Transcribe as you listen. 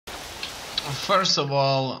First of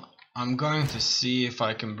all, I'm going to see if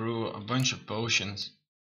I can brew a bunch of potions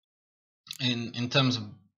in terms of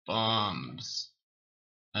bombs,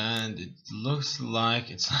 and it looks like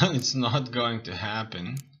it's not going to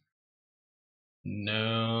happen.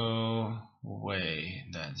 No way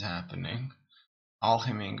that's happening.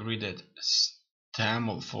 Alchemy ingredient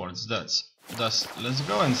Stammelford's dust. Let's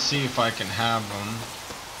go and see if I can have them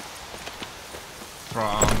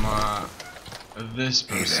from this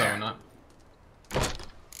persona.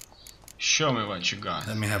 Show me what you got.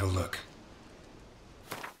 Let me have a look.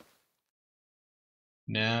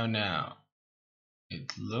 Now,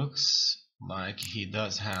 it looks like he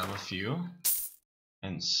does have a few,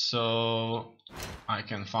 and so I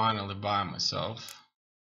can finally buy myself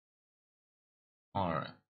or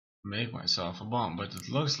make myself a bomb, but it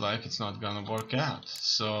looks like it's not gonna work out,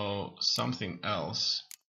 so something else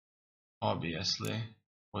obviously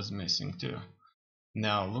was missing too.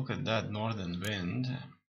 Now look at that northern wind.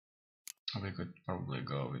 We could probably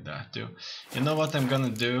go with that too. You know what I'm gonna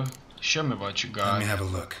do? Show me what you got. Let me have a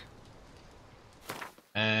look.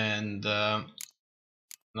 And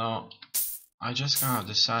no, I just kind of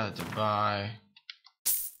decided to buy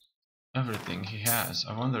everything he has.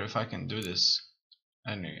 I wonder if I can do this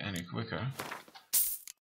any quicker.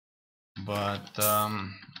 But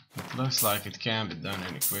it looks like it can't be done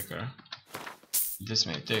any quicker. This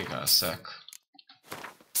may take a sec.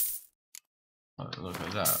 Oh, look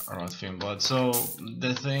at that, Rot Fiend Blood. So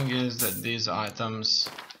the thing is that these items,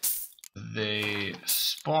 they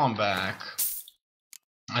spawn back.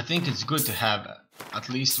 I think it's good to have at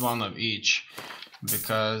least one of each,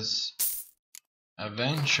 because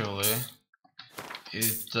eventually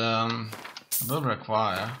it will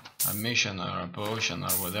require a mission or a potion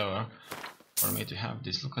or whatever for me to have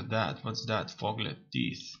this. Look at that. What's that? Foglet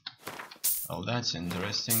teeth. Oh, that's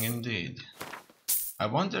interesting indeed. I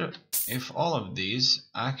wonder if all of these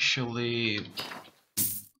actually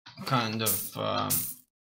kind of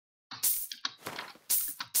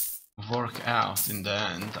work out in the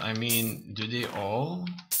end. I mean, do they all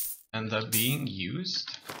end up being used?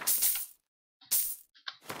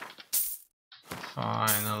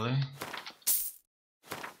 Finally,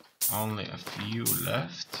 only a few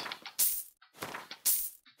left.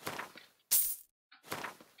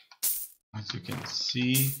 As you can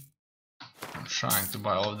see, I'm trying to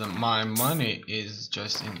buy all of them. My money is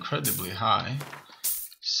just incredibly high,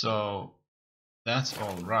 so that's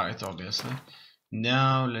all right, obviously.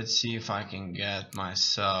 Now let's see if I can get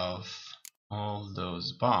myself all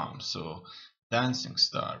those bombs. So dancing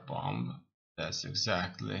star bomb, that's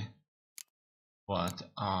exactly what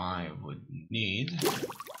I would need,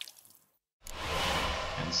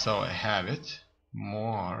 and so I have it.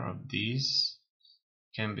 More of these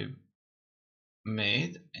can be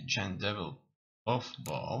made. Enchant devil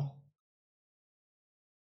puffball,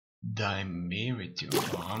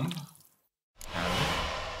 dimeritium bomb, have it.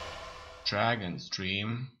 Dragon's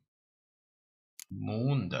dream,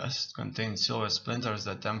 moon dust, contains silver splinters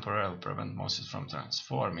that temporarily prevent monsters from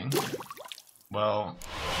transforming. Well,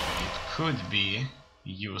 it could be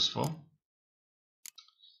useful.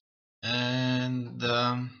 And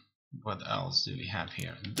what else do we have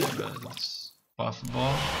here? Devil's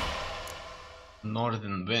puffball,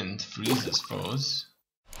 northern wind freezes foes.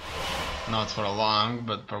 Not for long,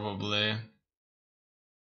 but probably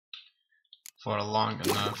for long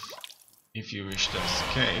enough if you wish to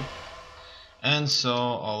escape. And so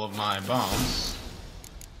all of my bombs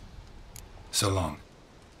So long.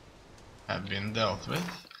 have been dealt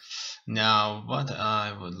with. Now what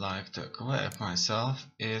I would like to equip myself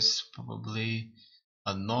is probably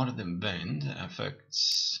a northern wind,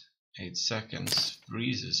 affects 8 seconds,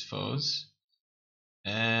 freezes foes,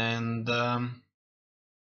 and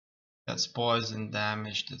that's poison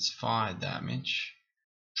damage, that's fire damage.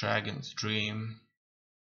 Dragon's dream,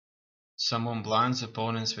 someone blinds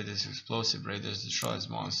opponents with his explosive raiders, destroys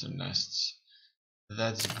monster nests.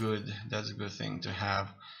 That's good, that's a good thing to have.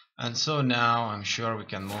 And so now I'm sure we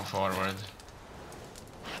can move forward.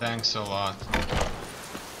 Thanks a lot.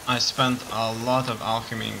 I spent a lot of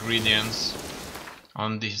alchemy ingredients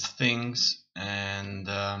on these things, and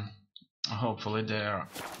hopefully they're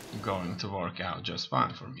going to work out just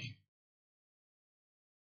fine for me.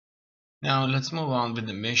 Now let's move on with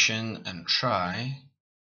the mission and try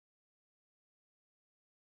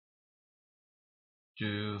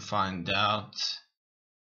to find out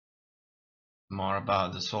more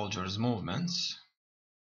about the soldiers' movements.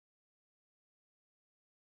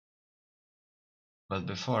 But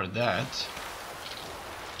before that,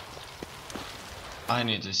 I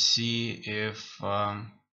need to see if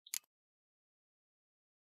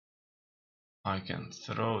I can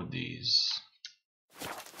throw these.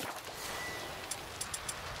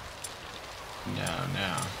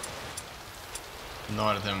 No.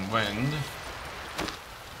 Northern wind.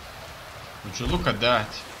 Would you look at that?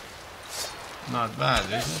 Not bad,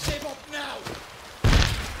 is it?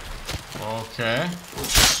 Okay.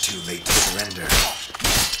 Too late to surrender.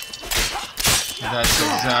 That's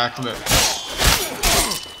exactly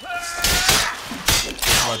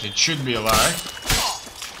what it should be like.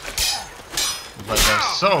 But there's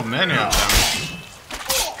so many of them.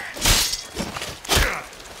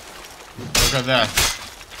 Look at that.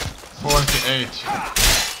 48.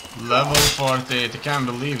 Level 48. I can't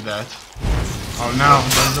believe that. Oh no,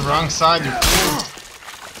 that's the wrong side, you fool.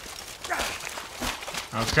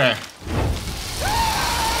 Okay.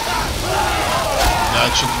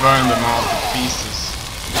 That should burn them all to pieces.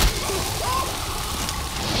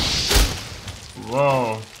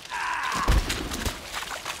 Whoa.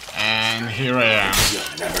 And here I am.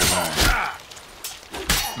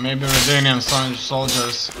 Maybe Redanian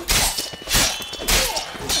soldiers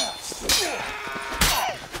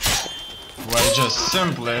were just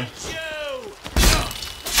simply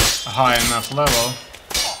a high enough level.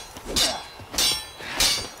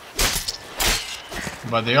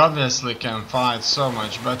 But they obviously can fight so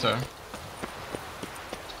much better.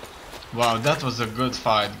 Wow, that was a good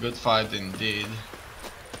fight indeed.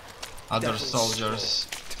 Other soldiers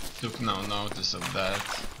took no notice of that.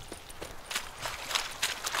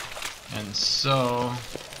 And so...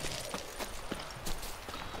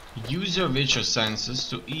 use your Witcher senses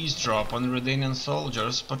to eavesdrop on Redanian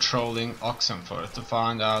soldiers patrolling Oxenford to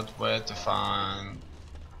find out where to find...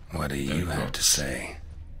 What do you have to say?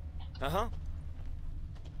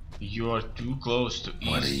 You are too close to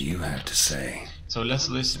east. What do you have to say? So let's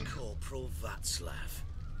listen. Corporal Václav.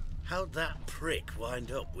 How'd that prick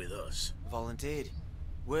wind up with us? Volunteered.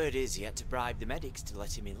 Word is he had to bribe the medics to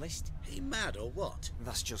let him enlist. He mad or what?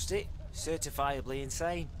 That's just it. Certifiably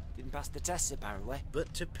insane. Didn't pass the tests apparently.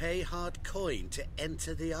 But to pay hard coin to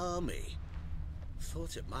enter the army?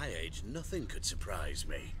 Thought at my age nothing could surprise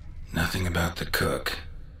me. Nothing about the cook.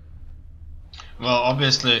 Well,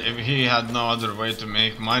 obviously, if he had no other way to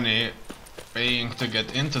make money, paying to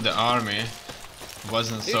get into the army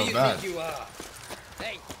wasn't so bad. Who do you think you are?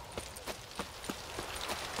 Hey.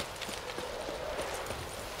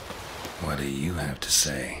 What do you have to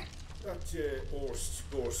say? That Horst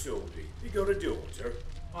Scorsodi, he got a daughter.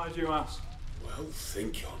 Why do you ask? Well,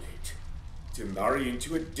 think on it. To marry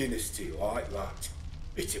into a dynasty like that,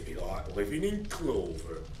 it'd be like living in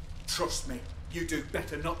clover. Trust me, you do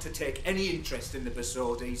better not to take any interest in the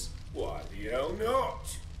Basodis. Why the hell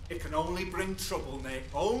not? It can only bring trouble, Nate.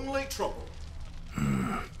 Only trouble.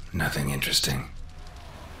 Nothing interesting.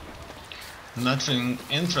 Nothing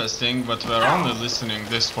interesting, but we're only listening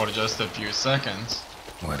this for just a few seconds.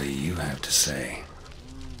 What do you have to say?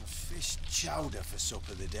 Fish chowder for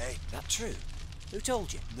supper today. That true? Who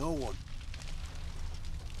told you? No one.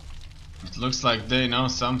 It looks like they know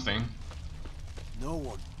something. No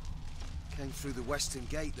one. Came through the western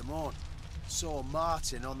gate the morn. Saw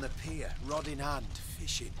Martin on the pier, rod in hand,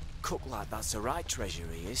 fishing. Cook like that's the right treasure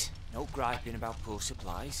he is. No griping about poor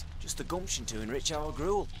supplies. Just the gumption to enrich our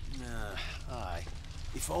gruel. Nah, aye.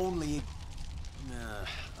 If only he'd... Nah,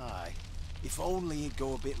 aye. If only he'd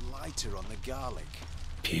go a bit lighter on the garlic.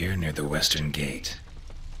 Pier near the western gate.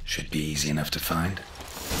 Should be easy enough to find.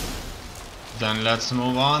 Then let's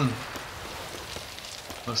move on.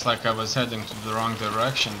 Looks like I was heading to the wrong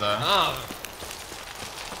direction there.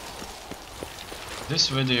 This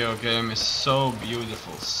video game is so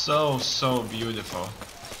beautiful, so beautiful.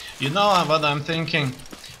 You know what I'm thinking?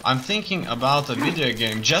 I'm thinking about a video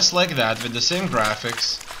game just like that with the same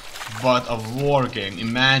graphics, but a war game.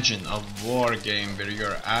 Imagine a war game where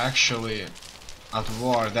you're actually at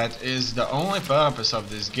war. That is the only purpose of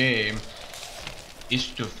this game, is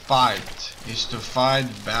to fight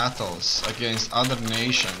battles against other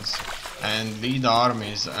nations and lead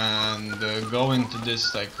armies and go into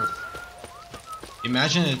this like...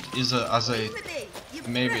 Imagine it is as a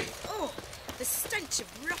maybe. Oh, the stench of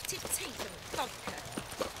rotted teeth and vodka.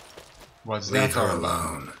 What's Leave that her all about?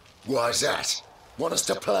 alone. Why's that? Want us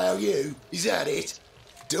to plough you? Is that it?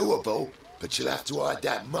 Doable, but you'll have to hide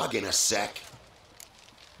that mug in a sec.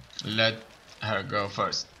 Let her go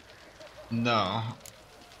first. No,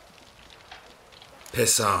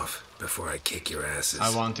 Piss off before I kick your asses.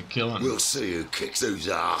 I want to kill him. We'll see who kicks whose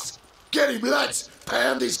ass. Get him, lads!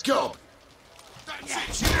 Pound his gob!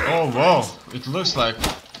 Oh, whoa! It looks like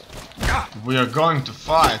we are going to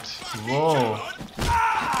fight. Whoa!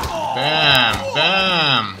 Bam!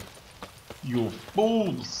 Bam! You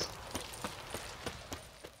fools!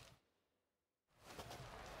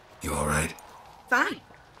 You alright? Fine.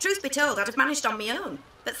 Truth be told, I'd have managed on my own.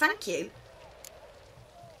 But thank you.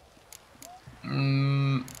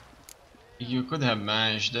 You could have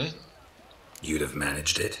managed it. You'd have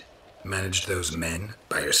managed it? Managed those men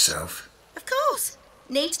by yourself? Of course.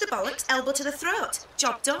 Knee to the bollocks, elbow to the throat.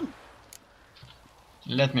 Job done.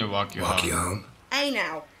 Let me walk you Walk home. you home? Hey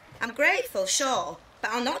now. I'm grateful, sure.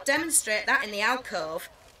 But I'll not demonstrate that in the alcove.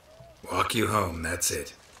 Walk you home, that's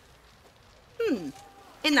it.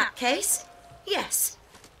 In that case, yes.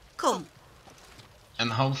 Come.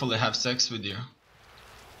 And hopefully have sex with you.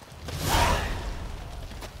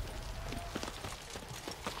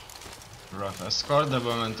 Rough, escort the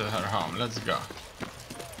woman to her home. Let's go.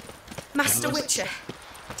 Master Witcher,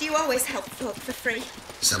 do you always help folk for free?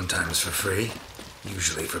 Sometimes for free,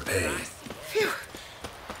 usually for pay. Phew.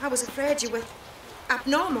 I was afraid you were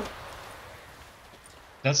abnormal.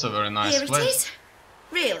 That's a very nice Here it place. is.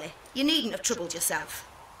 Really, you needn't have troubled yourself.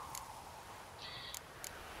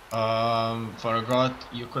 Forgot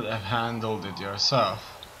you could have handled it yourself.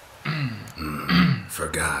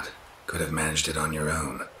 Forgot. Could have managed it on your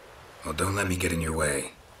own. Well, don't let me get in your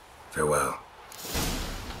way. Farewell.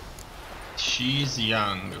 She's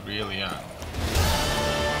young, really young.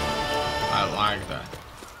 I like that.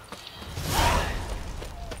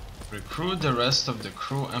 Recruit the rest of the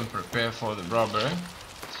crew and prepare for the robbery.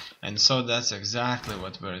 And so that's exactly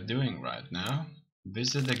what we're doing right now.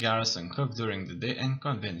 Visit the garrison cook during the day and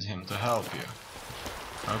convince him to help you.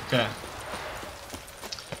 Okay.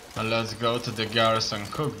 Well, let's go to the garrison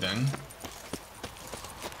cook then.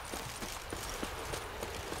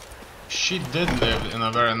 She did live in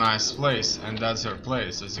a very nice place, and that's her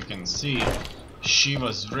place. As you can see, she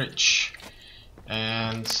was rich.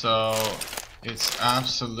 And so it's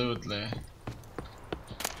absolutely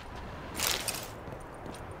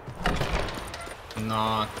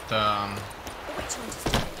not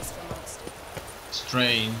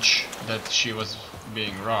strange that she was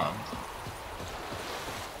being robbed.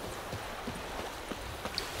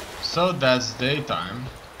 So that's daytime,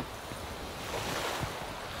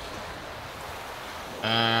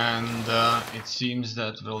 and it seems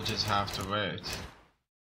that we'll just have to wait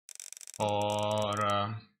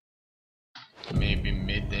for maybe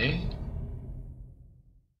midday.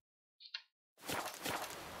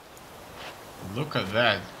 Look at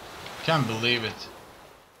that, can't believe it.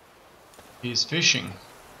 He's fishing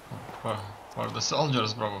for the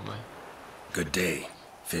soldiers, probably. Good day.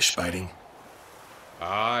 Fish biting?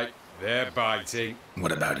 Aye, they're biting.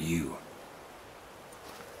 What about you?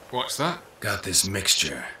 What's that? Got this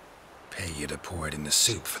mixture. Pay you to pour it in the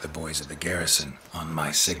soup for the boys at the garrison on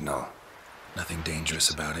my signal. Nothing dangerous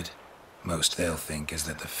about it. Most they'll think is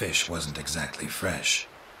that the fish wasn't exactly fresh.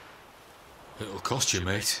 It'll cost you,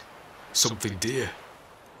 mate. Something dear.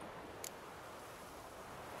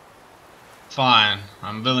 Fine,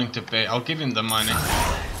 I'm willing to pay. I'll give him the money.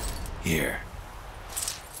 Here.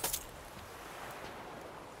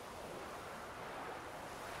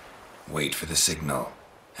 Wait for the signal,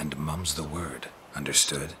 and mum's the word.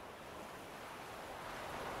 Understood?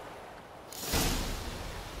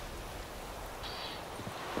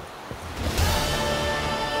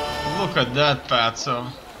 Look at that,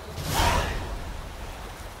 Patso.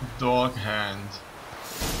 Dog hand.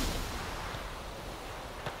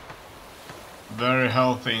 Very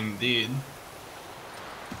healthy indeed.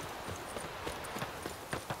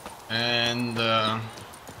 And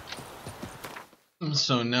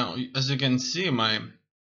so now, as you can see, my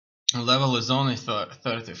level is only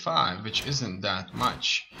 35, which isn't that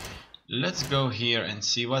much. Let's go here and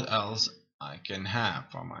see what else I can have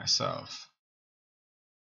for myself.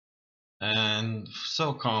 And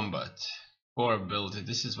so combat. Core ability.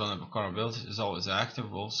 This is one of the core abilities. Is always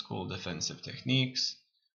active. Old school defensive techniques.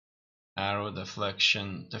 Arrow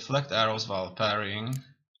deflection. Deflect arrows while parrying.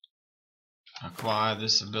 Acquire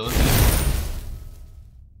this ability.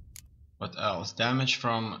 What else? Damage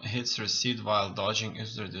from hits received while dodging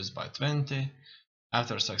is reduced by 20.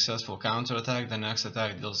 After a successful counterattack, the next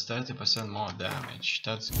attack deals 30% more damage.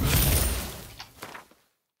 That's good.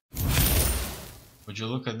 Would you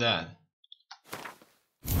look at that?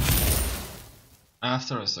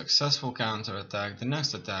 After a successful counterattack, the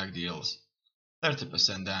next attack deals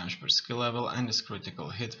 30% damage per skill level and is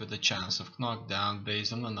critical hit with a chance of knockdown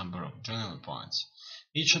based on the number of adrenaline points.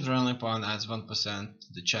 Each adrenaline point adds 1%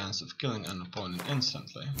 to the chance of killing an opponent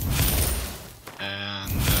instantly.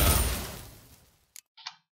 And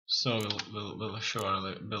so we'll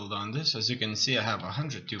surely build on this. As you can see, I have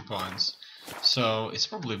 102 points, so it's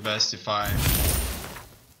probably best if I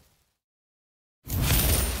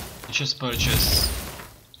just purchase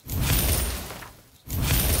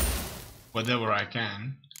whatever I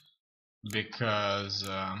can. because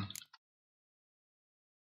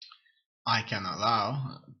I can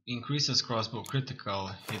allow increases crossbow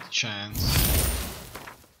critical hit chance.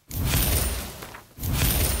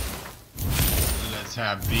 Let's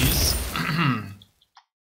have these.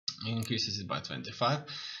 Increases it by 25.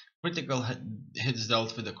 Critical hits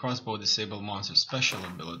dealt with the crossbow disable monster special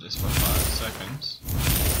abilities for 5 seconds.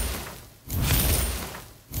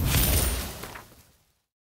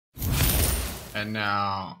 And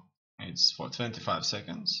now it's for 25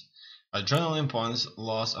 seconds. Adrenaline points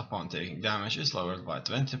lost upon taking damage is lowered by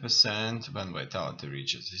 20%. When vitality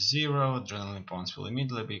reaches 0, adrenaline points will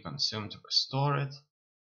immediately be consumed to restore it.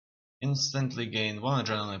 Instantly gain 1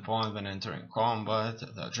 adrenaline point when entering combat. The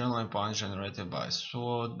adrenaline points generated by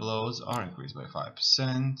sword blows are increased by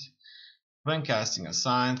 5%. When casting a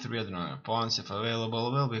sign, 3 adrenaline points, if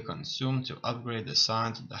available, will be consumed to upgrade the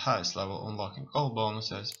sign to the highest level, unlocking all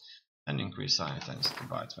bonuses and increase sign intensity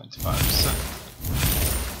by 25%.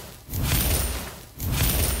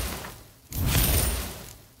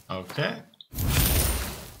 Okay.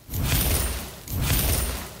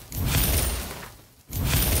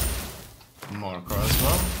 More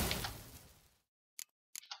crossbow.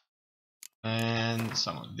 And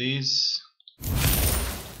some of these.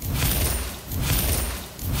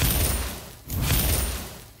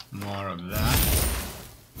 More of that.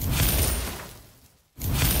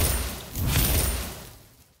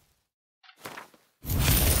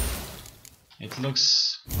 It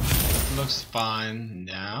looks fine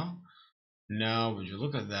now. Now would you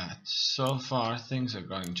look at that? So far things are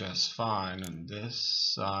going just fine on this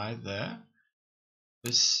side there.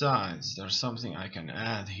 Besides, there's something I can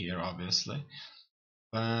add here, obviously.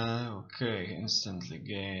 Okay, instantly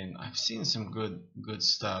gain. I've seen some good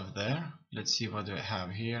stuff there. Let's see what do I have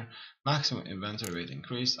here. Maximum inventory weight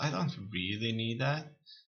increased. I don't really need that,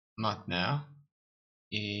 not now.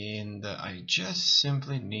 And I just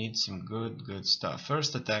simply need some good stuff.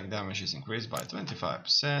 First attack damage is increased by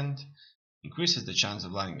 25%. Increases the chance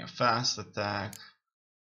of landing a fast attack.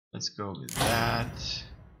 Let's go with that.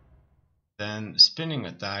 Then spinning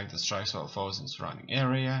attack that strikes all foes in surrounding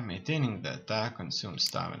area. Maintaining the attack consumes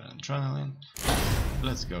stamina and adrenaline.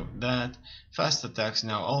 Let's go with that. Fast attacks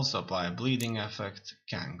now also apply a bleeding effect.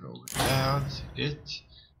 Can go without it.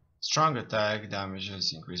 Strong attack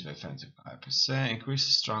damages increased by 25%.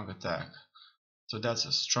 Increases strong attack. So that's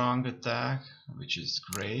a strong attack, which is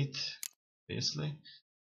great, obviously.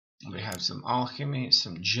 We have some alchemy,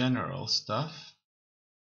 some general stuff.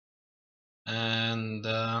 And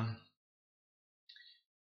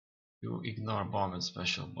you ignore bomb and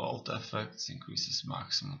special bolt effects, increases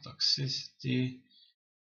maximum toxicity.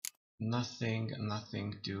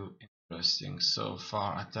 Nothing too interesting so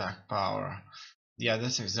far. Attack power. Yeah,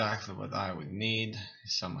 that's exactly what I would need.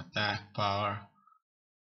 Some attack power.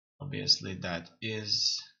 Obviously that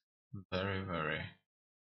is very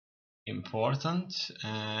important,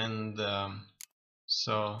 and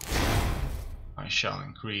so I shall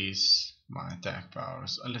increase my attack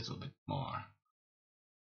powers a little bit more.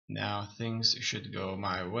 Now things should go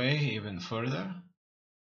my way even further.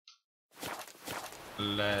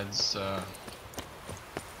 Let's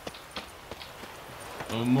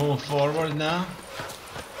we'll move forward now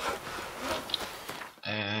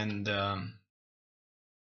and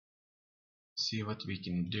see what we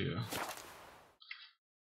can do.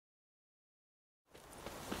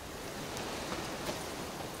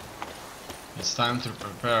 It's time to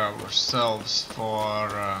prepare ourselves for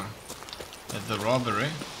the robbery.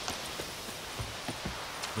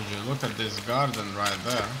 Would you look at this garden right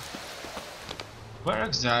there? Where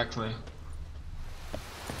exactly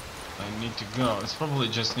I need to go? It's probably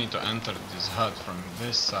just need to enter this hut from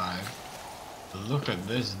this side. Look at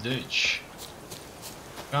this ditch.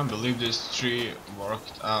 Can't believe this tree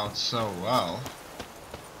worked out so well.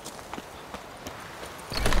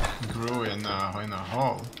 Grew in a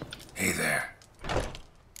hole. Hey there.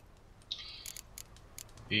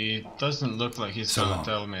 It doesn't look like he's gonna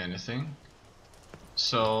tell me anything.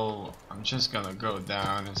 So I'm just gonna go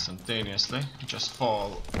down instantaneously. Just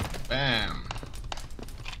fall. Bam!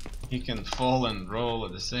 He can fall and roll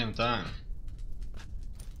at the same time.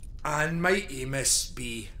 And mighty must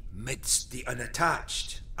be midst the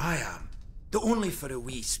unattached. I am, though only for a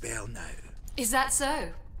wee spell now. Is that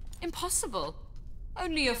so? Impossible.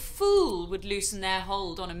 Only a fool would loosen their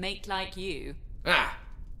hold on a mate like you. Ah,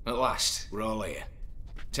 at last, we're all here.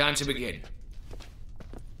 Time to begin.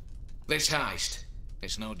 This heist,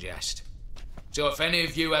 it's no jest. So if any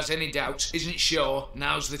of you has any doubts, isn't sure,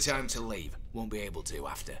 now's the time to leave. Won't be able to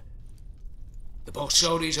after. The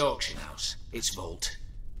Borsodi's auction house, its vault.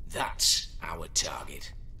 That's our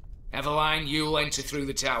target. Eveline, you'll enter through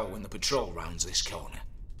the tower when the patrol rounds this corner.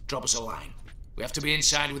 Drop us a line. We have to be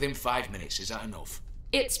inside within 5 minutes. Is that enough?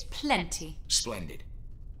 It's plenty. Splendid.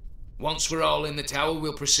 Once we're all in the tower,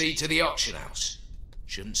 we'll proceed to the auction house.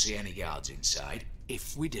 Shouldn't see any guards inside.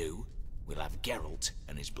 If we do, we'll have Geralt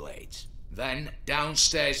and his blades. Then,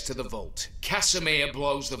 downstairs to the vault. Casimir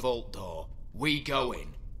blows the vault door. We go in,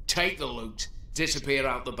 take the loot, disappear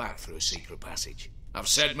out the back through a secret passage. I've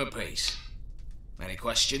said my piece. Any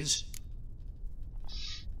questions?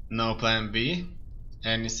 No plan B.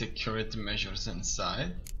 Any security measures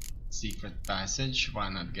inside? Secret passage, why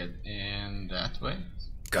not get in that way?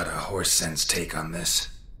 Got a horse sense take on this.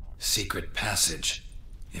 Secret passage.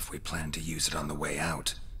 If we plan to use it on the way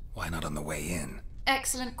out, why not on the way in?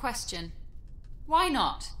 Excellent question. Why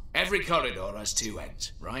not? Every corridor has 2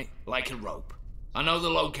 ends, right? Like a rope. I know the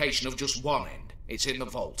location of just one end. It's in the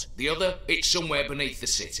vault. The other, it's somewhere beneath the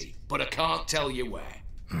city. But I can't tell you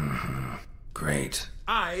where. Great.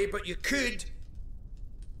 Aye, but you could.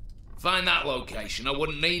 Find that location, I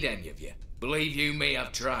wouldn't need any of you. Believe you me,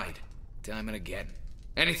 I've tried. Time and again.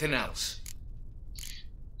 Anything else?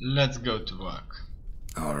 Let's go to work.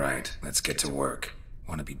 Alright, let's get to work.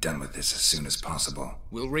 Want to be done with this as soon as possible.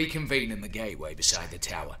 We'll reconvene in the gateway beside the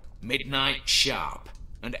tower. Midnight sharp.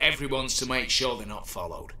 And everyone's to make sure they're not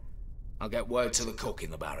followed. I'll get word to the cook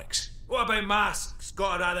in the barracks. What about masks?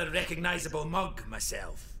 Got a rather recognisable mug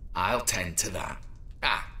myself. I'll tend to that.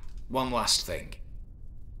 One last thing.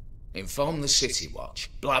 Inform the City Watch.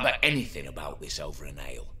 Blabber anything about this over an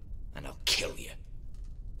ale, and I'll kill you.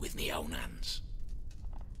 With me own hands.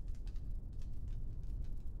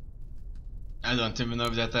 I don't even know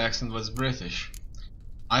if that accent was British.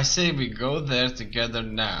 I say we go there together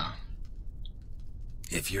now.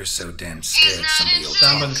 If you're so damn scared somebody will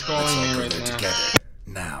Somebody's talk, calling let's all me go right there now. together.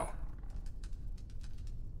 Now.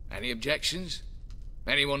 Any objections?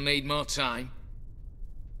 Anyone need more time?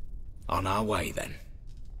 On our way, then.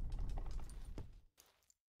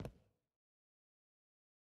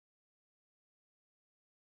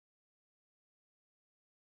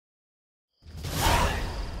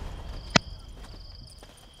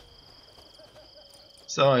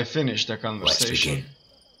 So I finished the Let's conversation. begin.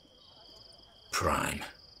 Prime.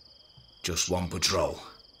 Just one patrol.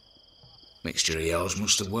 Mixture of yours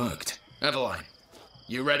must have worked. Eveline,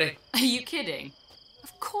 you ready? Are you kidding?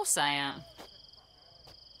 Of course I am.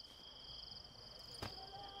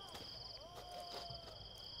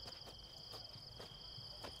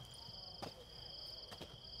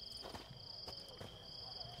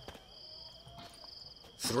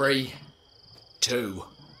 Three, 2,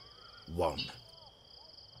 1.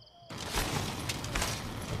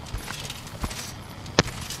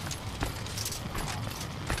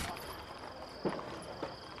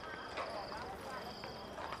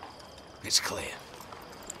 It's clear.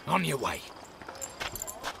 On your way.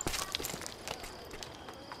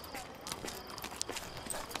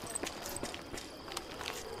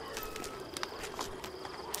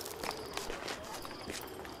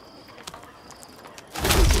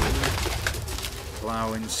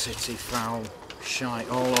 Ploughing city foul. Shite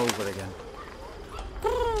all over again.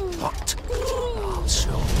 What?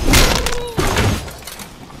 Also.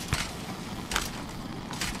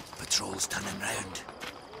 Patrol's turning round.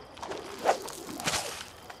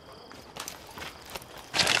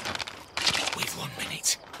 We've 1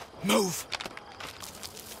 minute. Move!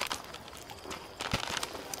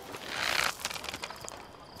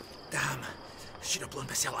 Damn. Should have blown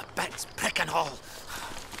myself a bits, prick and all.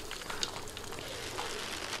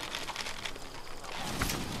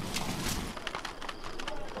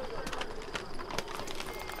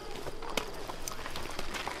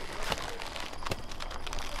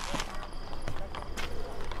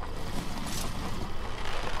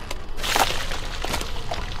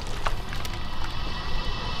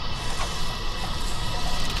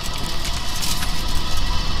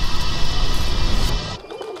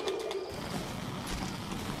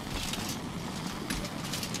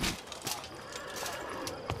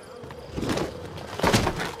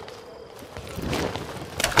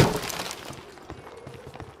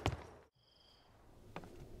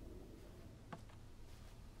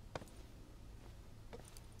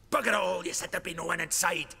 Bugger all, you said there'd be no one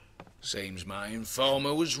inside. Seems my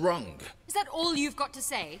informer was wrong. Is that all you've got to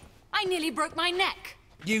say? I nearly broke my neck.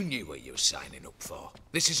 You knew what you were signing up for.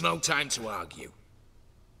 This is no time to argue.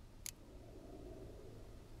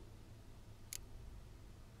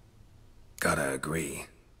 Gotta agree.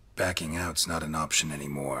 Backing out's not an option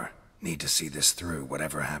anymore. Need to see this through,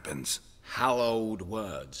 whatever happens. Hallowed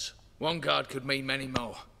words. One guard could mean many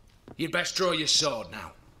more. You'd best draw your sword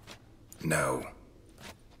now. No.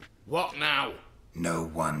 What now? No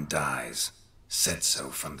one dies. Said so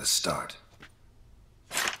from the start.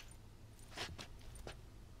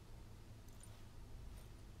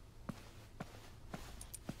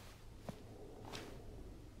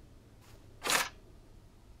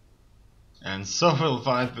 And so we'll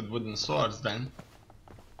fight with wooden swords then.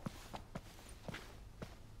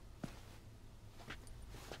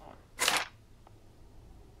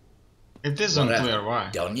 It is unclear why.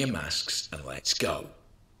 Don your masks and let's go.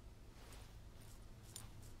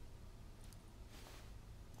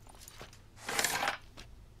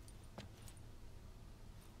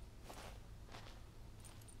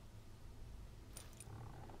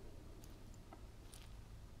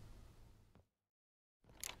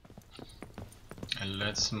 And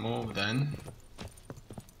let's move then.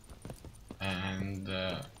 And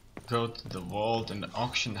go to the vault in the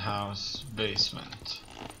auction house basement.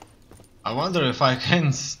 I wonder if I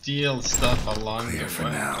can steal stuff along Clear the for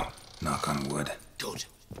way. now. Knock on wood. Good.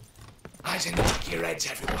 Eyes in the back of your heads,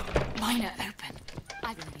 everyone. Mine are open.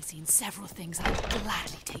 I've already seen several things I'd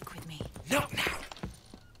gladly take with me. Not now.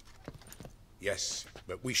 Yes,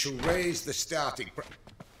 but we shall raise the starting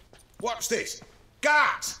What's this?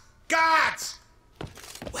 Guards! Guards!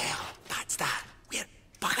 Well, that's that. We're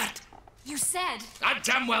buggered. You said... I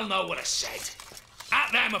damn well know what I said.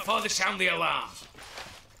 At them before they sound the alarm.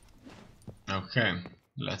 Okay,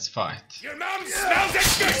 let's fight. Your mum smells a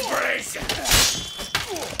gooseberries!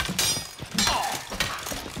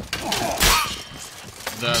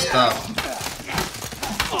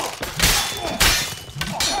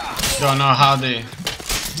 Don't know how they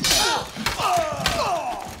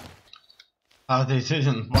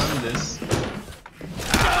didn't want this.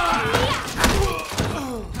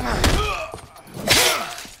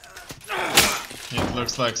 It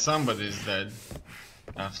looks like somebody's dead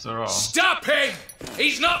after all. Stop him!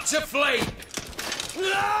 He's not to flee!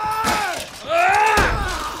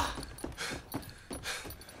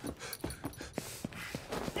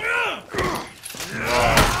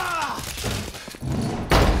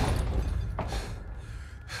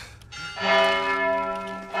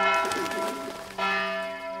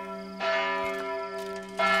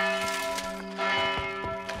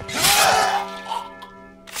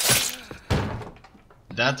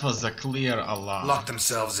 That was a clear alarm. Lock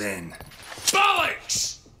themselves in.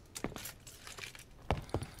 Bollocks!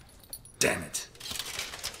 Damn it.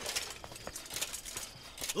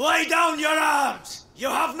 Lay down your arms! You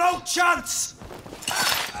have no chance!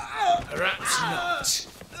 Perhaps not.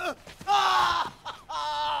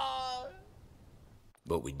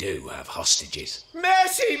 But we do have hostages.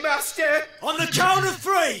 Mercy, Master! On the count of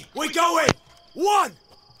three, we go in! 1,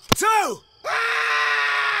 2...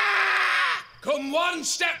 Come one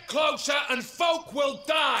step closer and folk will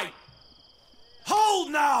die!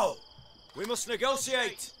 Hold now! We must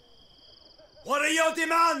negotiate. What are your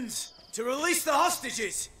demands? To release the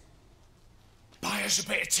hostages? Buy us a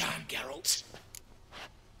bit of time, Geralt.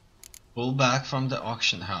 Pull back from the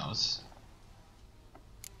auction house.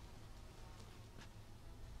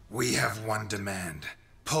 We have one demand.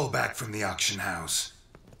 Pull back from the auction house.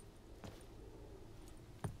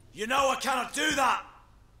 You know I cannot do that!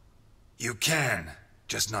 You can,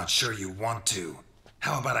 just not sure you want to.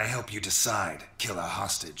 How about I help you decide? Kill a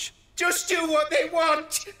hostage. Just do what they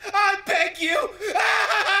want! I beg you!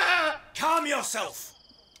 Calm yourself!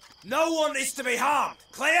 No one is to be harmed,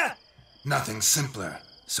 clear? Nothing simpler.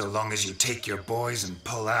 So long as you take your boys and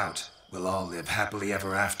pull out, we'll all live happily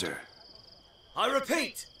ever after. I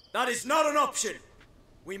repeat, that is not an option.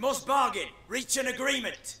 We must bargain, reach an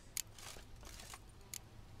agreement.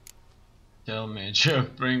 Tell me a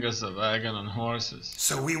joke, bring us a wagon and horses.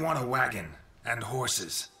 So we want a wagon and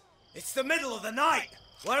horses. It's the middle of the night.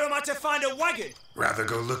 Where am I to find a wagon? Rather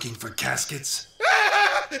go looking for caskets?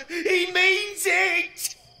 He means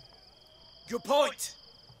it! Good point.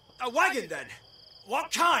 A wagon then?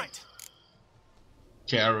 What kind?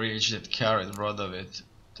 Carriage that carried Rodovit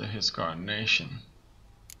to his coronation.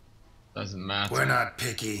 Doesn't matter. We're not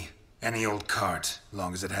picky. Any old cart,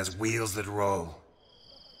 long as it has wheels that roll.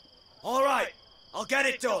 All right, I'll get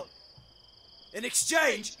it done. In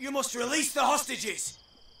exchange, you must release the hostages.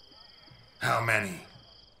 How many?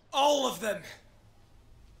 All of them.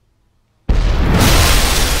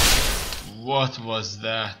 What was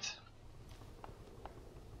that?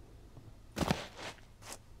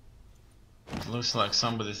 It looks like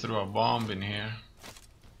somebody threw a bomb in here.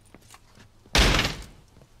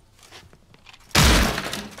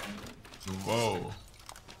 Whoa.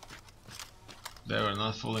 They were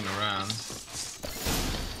not fooling around.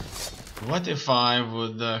 What if I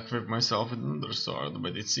would equip myself with another sword,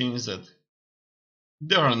 but it seems that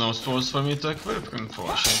there are no swords for me to equip,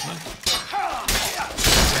 unfortunately.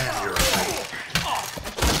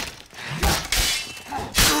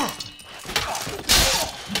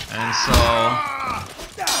 And so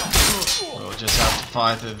we'll just have to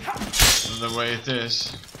fight it the way it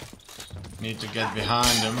is. Need to get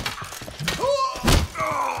behind him.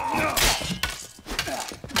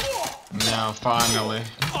 Now finally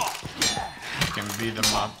we can beat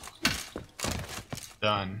them up.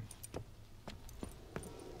 Done.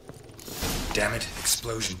 Damn it,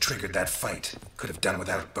 explosion triggered that fight. Could have done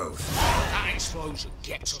without both. That explosion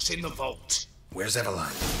gets us in the vault. Where's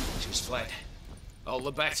Eveline? She's fled. All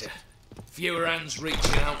the better. Fewer hands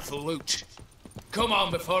reaching out for loot. Come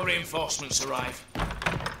on before reinforcements arrive.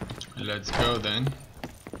 Let's go then.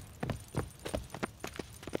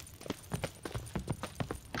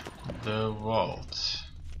 The vault.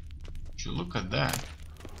 Would you look at that?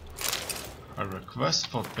 A request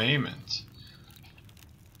for payment.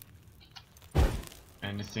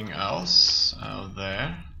 Anything else out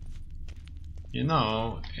there? You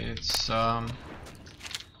know, it's a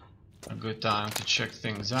good time to check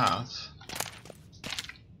things out.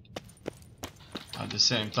 At the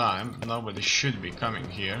same time, nobody should be coming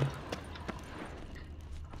here.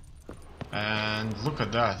 And look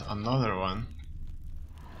at that, another one.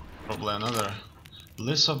 Probably another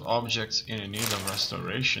list of objects in need of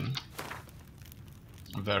restoration.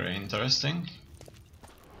 Very interesting.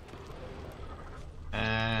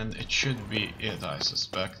 And it should be it, I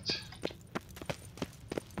suspect.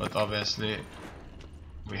 But obviously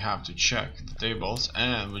we have to check the tables.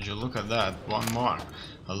 And would you look at that, one more.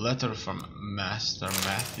 A letter from Master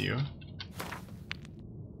Matthew.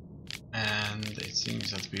 And it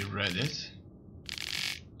seems that we read it.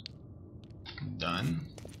 Done.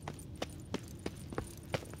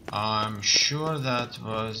 I'm sure that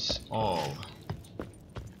was all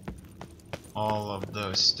of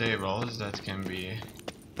those tables that can be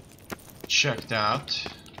checked out,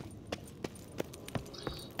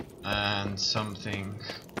 and something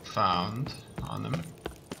found on them.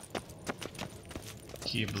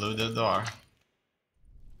 He blew the door.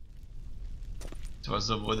 It was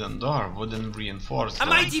a wooden door, wooden reinforced A door.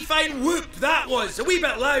 mighty fine whoop that was. A wee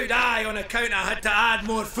bit loud, aye, on account I had to add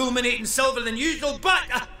more fulminating silver than usual,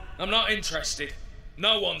 but... I'm not interested.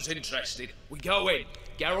 No one's interested. We go in.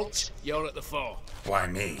 Geralt, you're at the fore. Why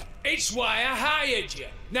me? It's why I hired you.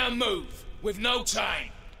 Now move. We've no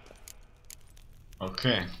time.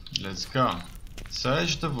 Okay, let's go.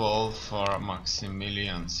 Search the vault for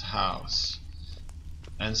Maximilian's house.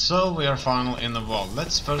 And so we are finally in the vault.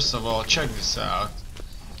 Let's first of all check this out.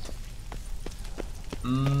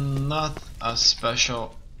 Not a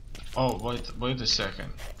special... Oh, wait a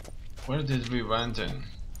second. Where did we went in?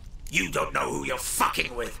 You don't know who you're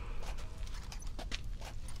fucking with.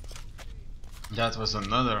 That was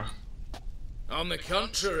another On the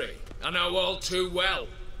contrary, I know all too well.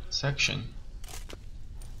 section.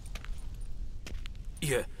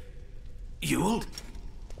 You old?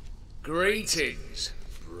 Greetings,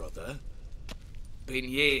 brother. Been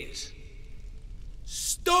years.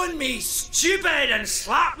 Stone me stupid and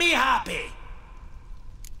slap me happy.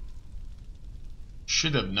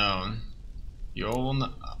 Should have known. You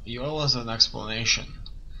owe us an explanation.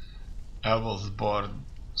 Evilsborg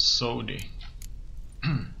Sodi.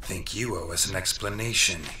 Think you owe us an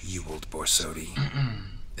explanation, you old Borsodi.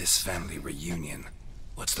 This family reunion.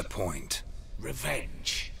 What's the point?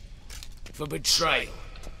 Revenge. For betrayal.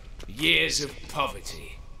 Years of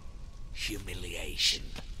poverty. Humiliation.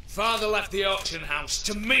 Father left the auction house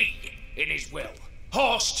to me in his will.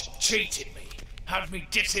 Horst cheated me. Had me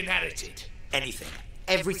disinherited. Anything.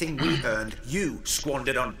 Everything we earned, you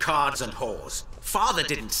squandered on cards and whores. Father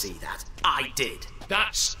didn't see that. I did.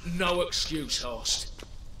 That's no excuse, Horst.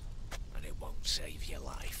 And it won't save your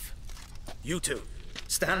life. You two,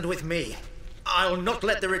 stand with me. I'll not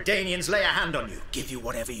let the Redanians lay a hand on you. Give you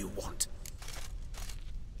whatever you want.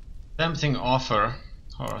 Tempting offer.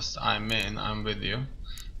 Horst, I'm in, I'm with you.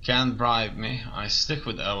 Can't bribe me, I stick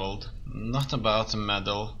with Ewald. Not about to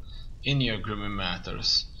meddle in your grimy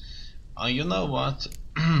matters. You know what?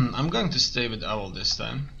 I'm going to stay with Ewald this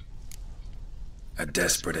time. A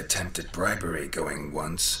desperate attempt at bribery going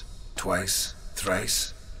once, twice,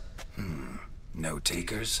 thrice. No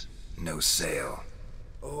takers, no sale.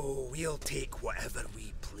 Oh, we'll take whatever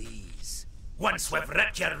we please. Once we've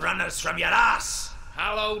ripped your runners from your ass.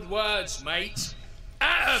 Hallowed words, mate.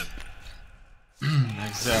 At 'em!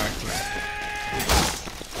 Exactly.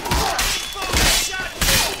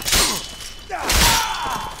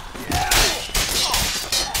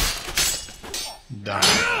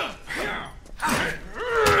 Die.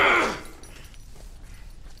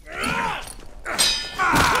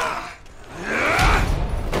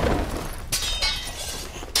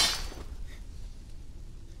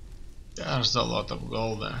 There's a lot of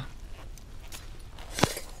gold there.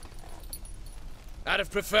 I'd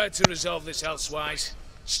have preferred to resolve this elsewise.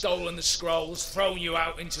 Stolen the scrolls, thrown you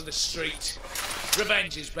out into the street.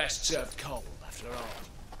 Revenge is best served cold, after all.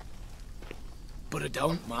 But I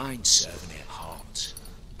don't mind serving it hot.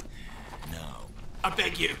 No. I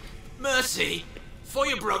beg you, mercy, for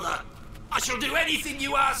your brother. I shall do anything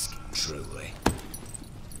you ask. Truly.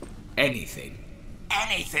 Anything.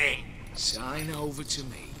 Anything. Sign over to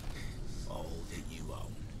me all that you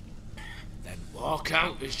own. Then walk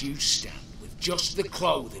out as you stand with just the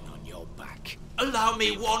clothing on your back. Allow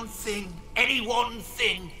me one thing. Any one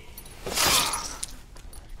thing.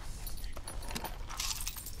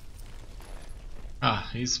 Ah,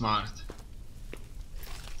 he's smart.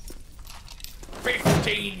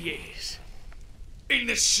 15 years. In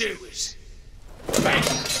the sewers.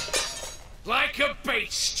 Bent. Like a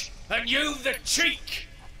beast. And you've the cheek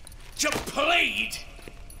to plead.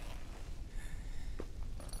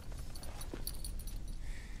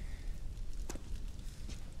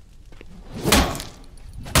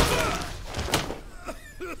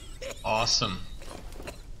 Awesome.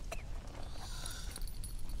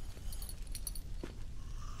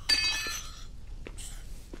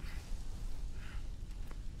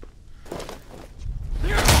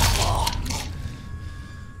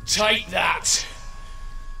 Take that.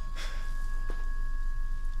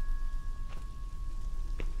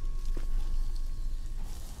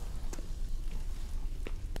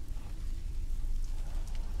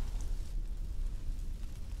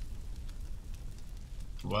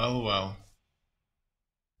 Well, well.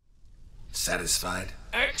 Satisfied?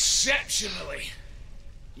 Exceptionally.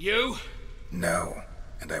 You? No,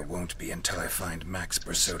 and I won't be until I find Max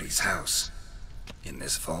Bersodi's house. In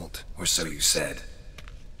this vault, or so you said.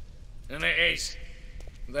 And it is.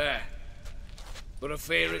 There. But I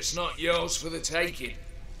fear it's not yours for the taking.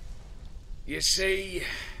 You see,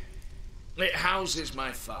 it houses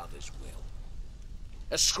my father's will.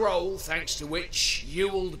 A scroll thanks to which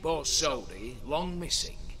Ewald Bersodi, long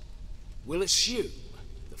missing, will assume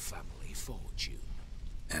the family fortune.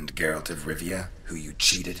 And Geralt of Rivia, who you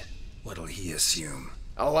cheated, what'll he assume?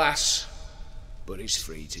 Alas, but he's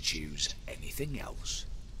free to choose anything else.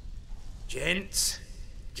 Gents,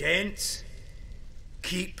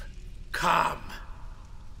 keep calm.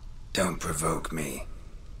 Don't provoke me.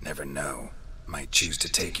 Never know. Might choose to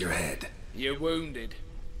take your head. You're wounded,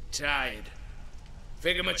 tired.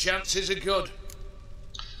 Figure my chances are good.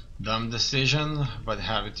 Dumb decision, but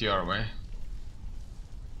have it your way.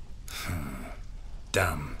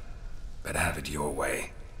 Dumb, but have it your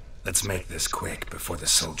way. Let's make this quick before the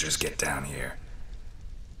soldiers get down here.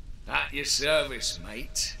 At your service,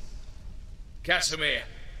 mate. Casimir,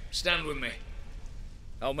 stand with me.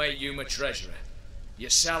 I'll make you my treasurer. Your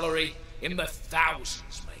salary in the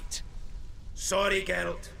thousands, mate. Sorry,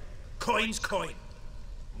 Geralt. Coin's coin.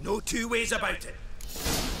 No two ways about it.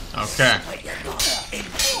 Okay.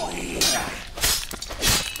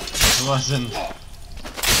 Wasn't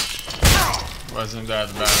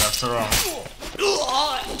that bad after all.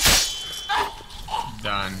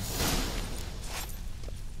 Done.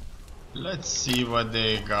 Let's see what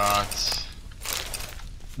they got.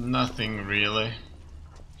 Nothing really.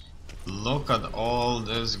 Look at all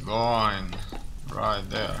this going right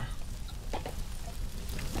there.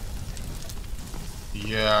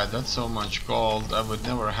 Yeah, that's so much gold. I would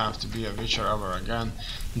never have to be a Witcher ever again.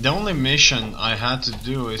 The only mission I had to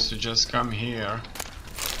do is to just come here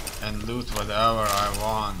and loot whatever I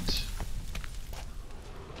want.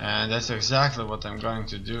 And that's exactly what I'm going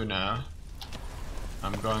to do now.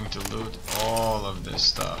 I'm going to loot all of this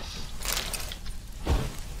stuff.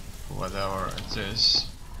 Whatever it is.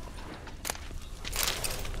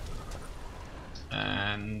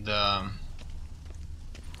 And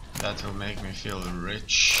that will make me feel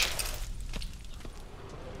rich.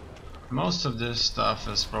 Most of this stuff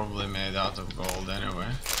is probably made out of gold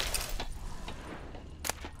anyway.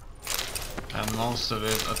 And most of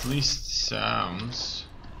it at least sounds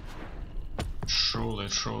truly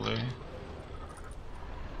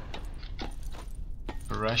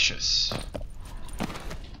precious.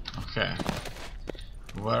 Okay.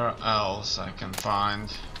 Where else I can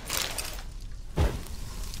find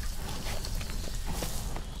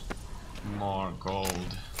more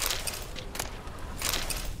gold?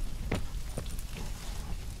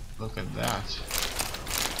 Look at that.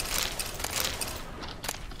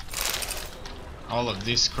 All of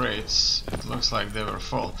these crates, it looks like they were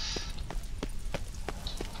full.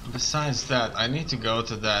 Besides that, I need to go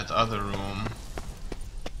to that other room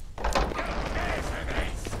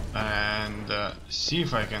and see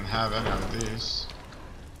if I can have any of these.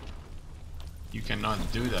 You cannot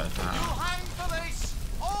do that now.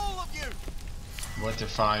 What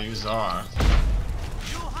if I use art?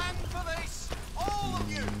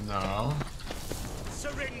 No.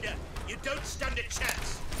 Surrender. You don't stand a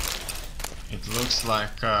chance. It looks like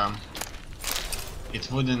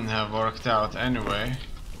it wouldn't have worked out anyway.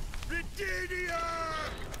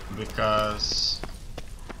 Because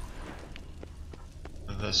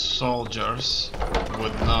the soldiers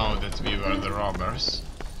would know that we were the robbers.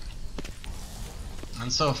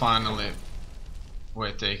 And so finally,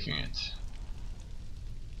 we're taking it.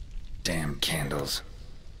 Damn candles.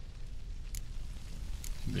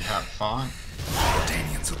 We have fun. The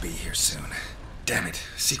Danians will be here soon. Damn it.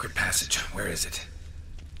 Secret passage. Where is it?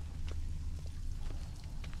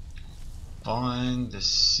 Find the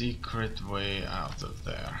secret way out of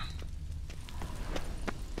there.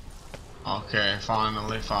 Okay,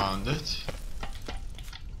 finally found it.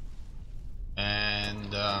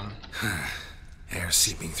 And air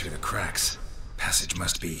seeping through the cracks. Passage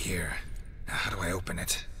must be here. Now, how do I open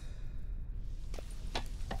it?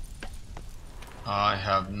 I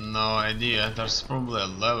have no idea. There's probably a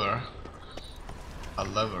lever. A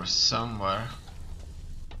lever somewhere.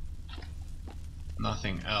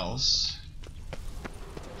 Nothing else.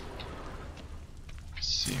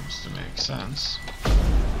 Seems to make sense.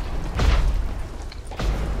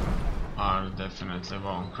 I definitely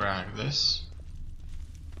won't crack this.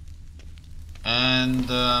 And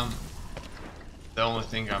the only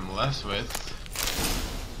thing I'm left with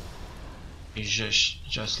is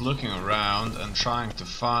just looking around and trying to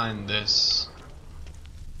find this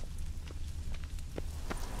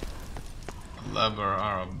lever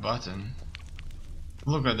or a button.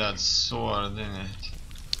 Look at that sword in it.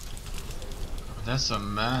 That's a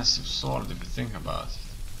massive sword if you think about it.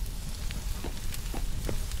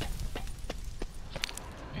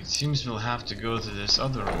 It seems we'll have to go to this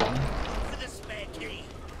other room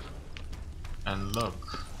and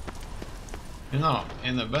look. You know,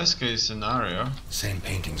 in the best case scenario... Same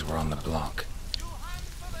paintings were on the block.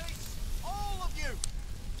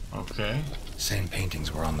 Okay. Same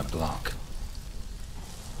paintings were on the block.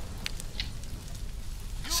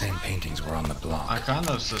 Same paintings were on the block. I kind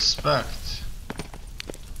of suspect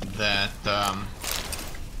that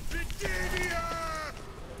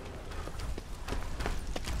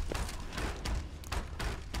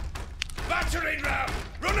Battering ram!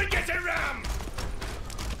 Run and get a ram!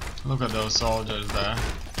 look at those soldiers there.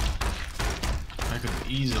 I could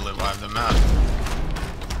easily wipe them out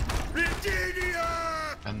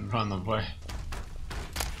and run away.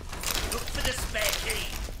 Look for the spare key.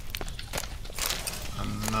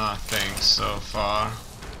 And nothing so far.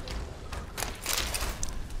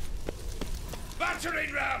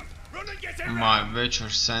 Battering ram! Run and get a ram! My Witcher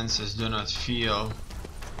senses do not feel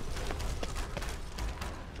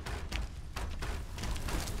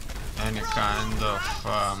any kind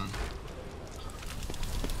of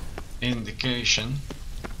indication.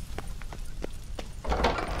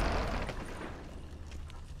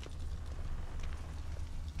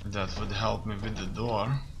 That would help me with the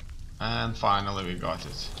door. And finally we got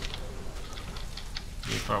it.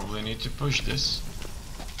 We probably need to push this.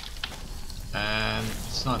 And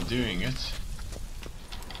it's not doing it.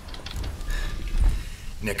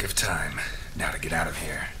 Nick of time. Now to get out of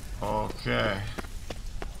here. Okay.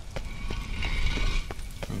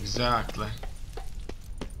 Exactly.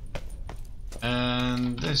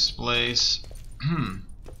 And this place,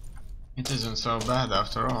 it isn't so bad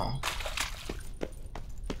after all.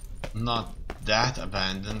 Not that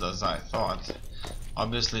abandoned as I thought.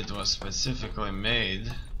 Obviously it was specifically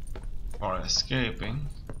made for escaping.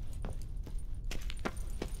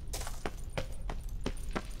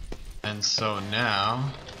 And so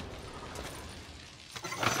now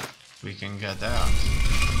we can get out.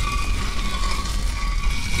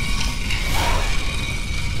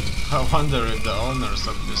 I wonder if the owners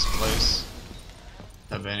of this place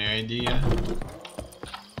have any idea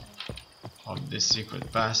of this secret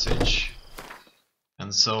passage.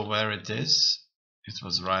 And so where it is, it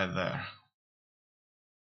was right there.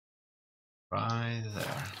 Right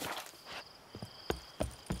there.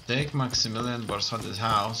 Take Maximilian Borsodi's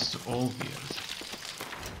house to Olgierd.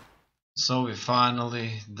 So we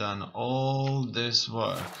finally done all this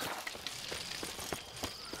work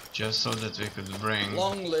just so that we could bring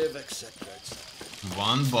Long live, etc.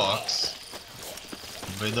 one box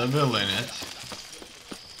with a bill in it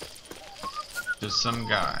to some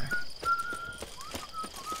guy.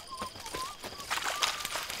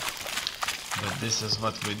 But this is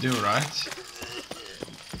what we do, right?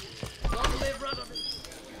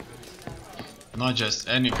 Not just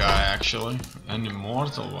any guy, actually, an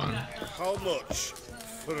immortal one. How much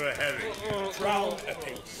for a herring? Crown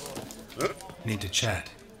apiece. Need to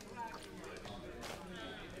chat.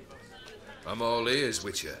 I'm all ears,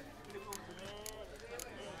 Witcher.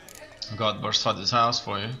 Got Borsfadi's house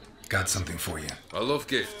for you. Got something for you. I love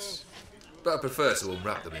gifts, but I prefer to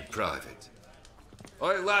unwrap them in private.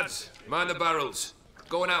 Oi, lads, mind the barrels.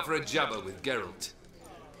 Going out for a jabber with Geralt.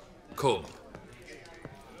 Come.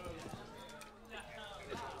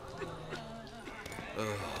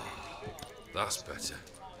 Oh, that's better.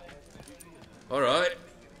 All right,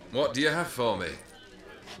 what do you have for me?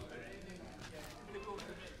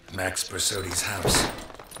 Max Bersodi's house,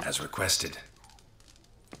 as requested.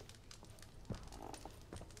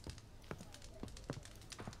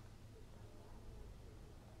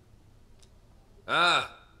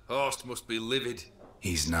 Ah, Horst must be livid.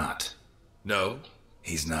 He's not. No?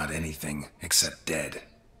 He's not anything except dead.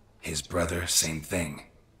 His brother, same thing.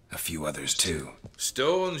 A few others too.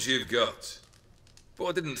 Stones you've got. But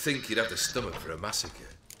I didn't think you'd have the stomach for a massacre.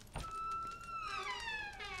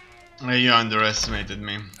 You underestimated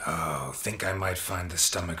me. Oh, think I might find the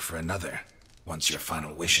stomach for another, once your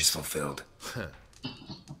final wish is fulfilled.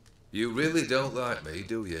 You really don't like me,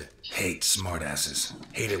 do you? Hate smartasses.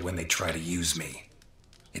 Hate it when they try to use me.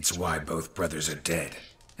 It's why both brothers are dead,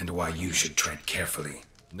 and why you should tread carefully.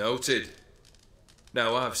 Noted.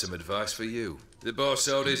 Now I've some advice for you. The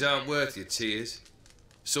Borsodis aren't worth your tears.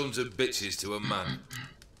 Sons of bitches to a man.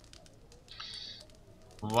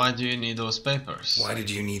 Why do you need those papers? Why did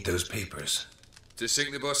you need those papers? To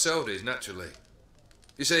sink the Borsodis, naturally.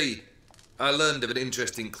 You see, I learned of an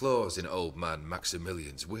interesting clause in old man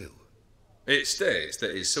Maximilian's will. It states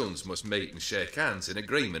that his sons must meet and shake hands in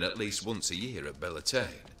agreement at least once a year at Bellatane.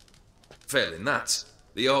 Failing that,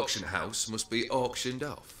 the auction house must be auctioned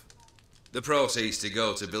off. The proceeds to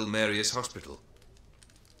go to Vilmerius Hospital.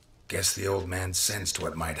 Guess the old man sensed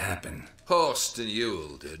what might happen. Horst and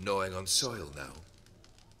Ewald are gnawing on soil now.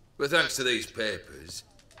 But thanks to these papers,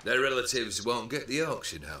 their relatives won't get the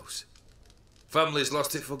auction house. Families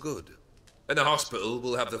lost it for good. And the hospital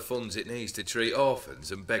will have the funds it needs to treat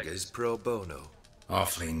orphans and beggars pro bono.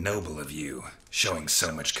 Awfully noble of you, showing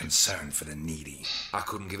so much concern for the needy. I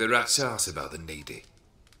couldn't give a rat's ass about the needy.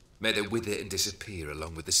 May they wither and disappear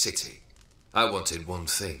along with the city. I wanted one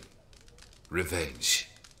thing. Revenge.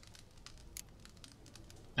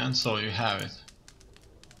 And so you have it.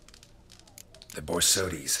 The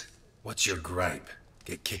Borsodis. What's your gripe?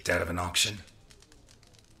 Get kicked out of an auction?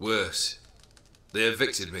 Worse. They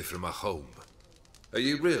evicted me from my home. Are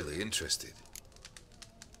you really interested?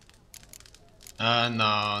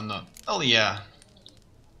 No. Oh, yeah.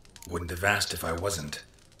 Wouldn't have asked if I wasn't.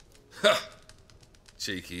 Ha!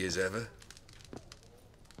 Cheeky as ever.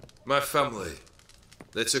 My family,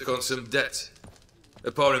 they took on some debt.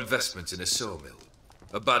 A poor investment in a sawmill.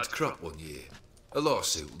 A bad crop one year. A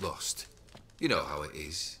lawsuit lost. You know how it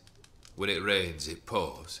is. When it rains, it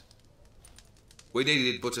pours. We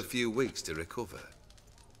needed but a few weeks to recover.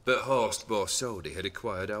 But Horst Borsodi had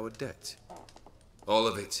acquired our debt. All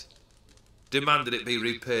of it. Demanded it be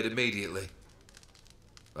repaid immediately.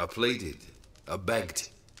 I pleaded. I begged.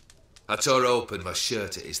 I tore open my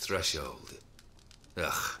shirt at his threshold.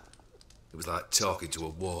 Ugh. It was like talking to a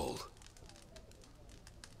wall.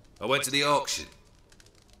 I went to the auction.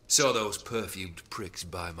 Saw those perfumed pricks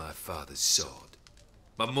buy my father's sword.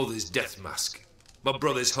 My mother's death mask. My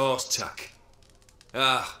brother's horse tack.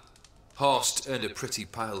 Ah, Horst earned a pretty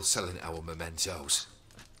pile selling our mementos.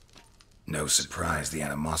 No surprise the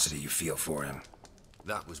animosity you feel for him.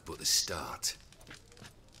 That was but the start.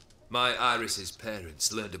 My Iris's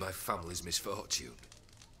parents learned of my family's misfortune.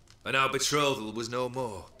 And our betrothal was no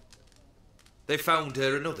more. They found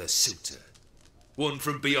her another suitor. One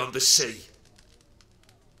from beyond the sea.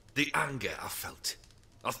 The anger I felt.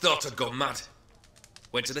 I thought I'd gone mad.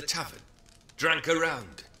 Went to the tavern. Drank a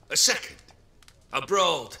round. A second. I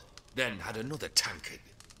brawled. Then had another tankard.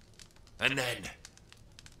 And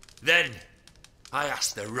then I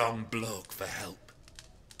asked the wrong bloke for help.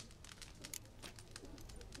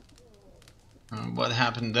 What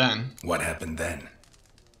happened then? What happened then?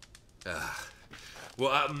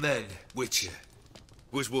 What happened then, Witcher,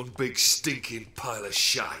 was one big stinking pile of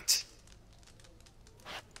shite.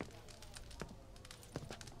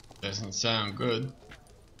 Doesn't sound good.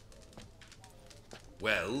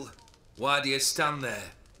 Well, why do you stand there?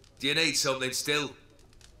 Do you need something still?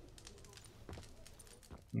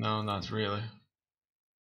 No, not really.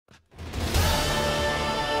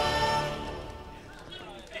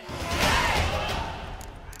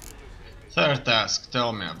 Third task,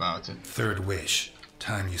 tell me about it. Third wish.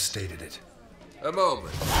 Time you stated it. A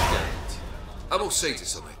moment, Geralt. I must see to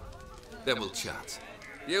something. Then we'll chat.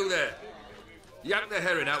 You there. Yank the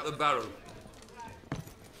herring out the barrel.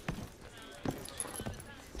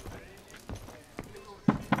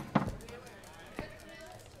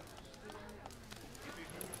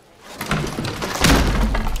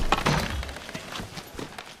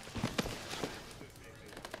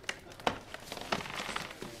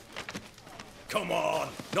 Come on,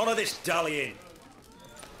 none of this dallying.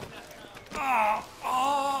 Ah,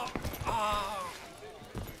 ah, ah.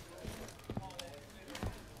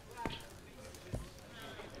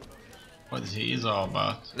 What he is all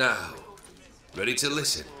about. Now, ready to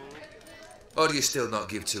listen? Or do you still not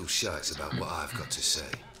give two shites about what I've got to say?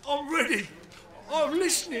 I'm ready. I'm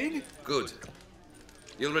listening. Good.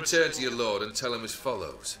 You'll return to your lord and tell him as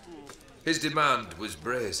follows. His demand was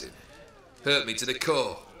brazen. Hurt me to the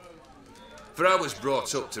core. For I was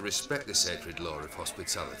brought up to respect the sacred law of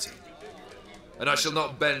hospitality. And I shall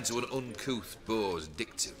not bend to an uncouth boor's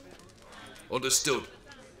dictum. Understood?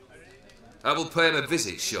 I will pay him a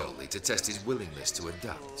visit shortly to test his willingness to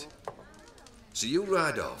adapt. So you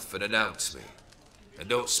ride off and announce me. And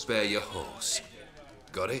don't spare your horse.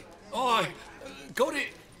 Got it? Aye, got it.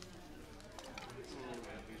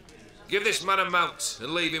 Give this man a mount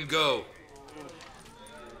and leave him go.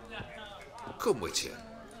 Come with you.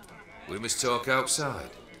 We must talk outside.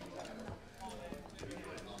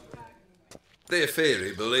 The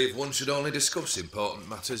Afiri believe one should only discuss important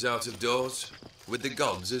matters out of doors, with the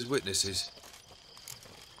gods as witnesses.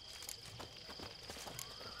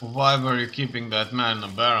 Why were you keeping that man in a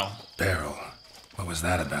barrel? Barrel? What was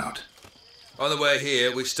that about? On the way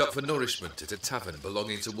here, we stopped for nourishment at a tavern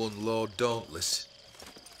belonging to one Lord Dauntless.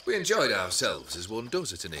 We enjoyed ourselves as one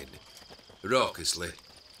does at an inn, raucously.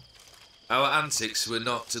 Our antics were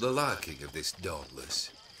not to the liking of this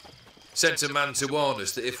Dauntless. Sent a man to warn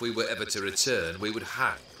us that if we were ever to return, we would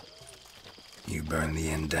hang. You burned the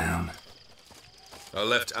inn down? I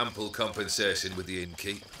left ample compensation with the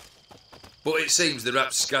innkeep. But it seems the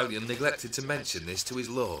rapscallion neglected to mention this to his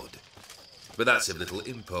lord. But that's of little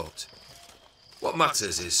import. What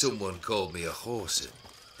matters is someone called me a whoreson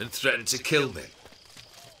and threatened to kill me.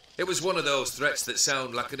 It was one of those threats that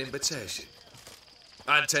sound like an invitation.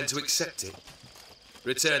 I intend to accept it.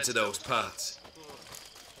 Return to those parts.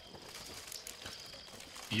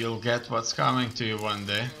 You'll get what's coming to you one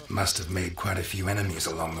day. Must have made quite a few enemies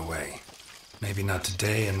along the way. Maybe not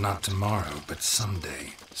today and not tomorrow, but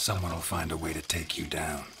someday someone will find a way to take you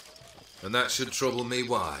down. And that should trouble me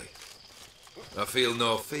why? I feel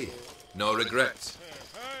no fear, no regret.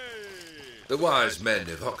 The wise men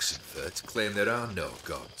of Oxenfurt claim there are no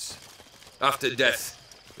gods. After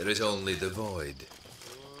death, there is only the void.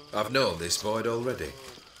 I've known this void already.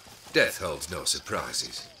 Death holds no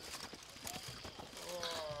surprises.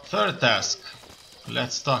 Third task.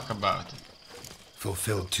 Let's talk about it.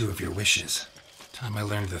 Fulfilled 2 of your wishes. Time I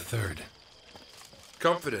learned the 3rd.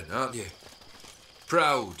 Confident, aren't you?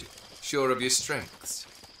 Proud, sure of your strengths.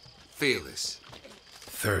 Fearless.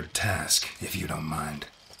 3rd task, if you don't mind.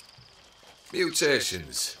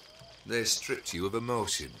 Mutations. They stripped you of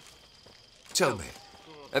emotion. Tell me,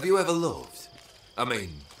 have you ever loved? I mean,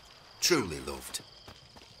 truly loved?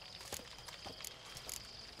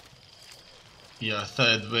 Your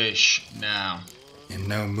 3rd wish now. In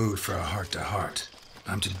no mood for a heart-to-heart.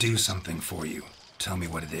 I'm to do something for you. Tell me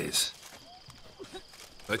what it is.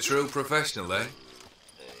 A true professional, eh?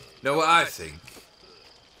 Know what I think?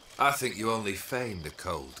 I think you only feign the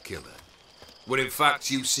cold killer, when in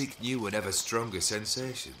fact you seek new and ever stronger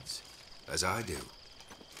sensations, as I do.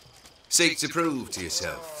 Seek to prove to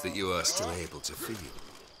yourself that you are still able to feel,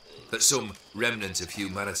 that some remnant of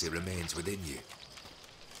humanity remains within you.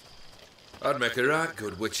 I'd make a right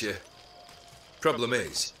good witcher. Problem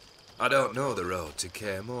is, I don't know the road to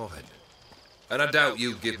Kaer Morhen, and I doubt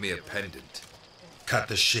you'd give me a pendant. Cut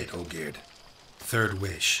the shit, Ogeard. 3rd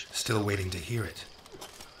wish. Still waiting to hear it.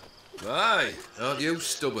 Aye, aren't you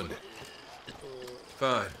stubborn?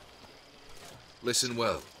 Fine. Listen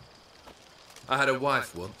well. I had a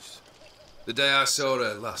wife once. The day I saw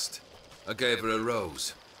her last, I gave her a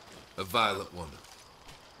rose. A violet one.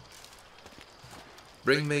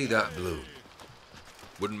 Bring me that bloom.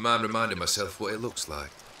 Wouldn't mind reminding myself what it looks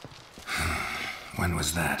like. When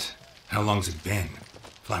was that? How long's it been?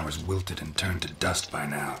 Flowers wilted and turned to dust by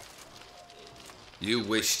now. You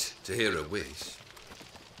wished to hear a wish.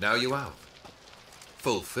 Now you have.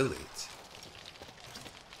 Fulfill it.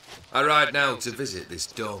 I ride now to visit this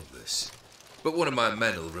Dauntless, but one of my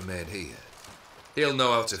men will remain here. He'll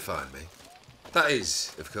know how to find me. That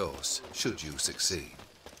is, of course, should you succeed.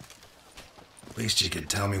 Least you could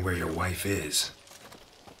tell me where your wife is.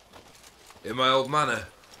 In my old manor,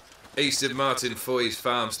 east of Martin Foy's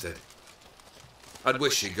farmstead. I'd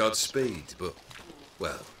wish you Godspeed, but,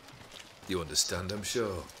 well, you understand, I'm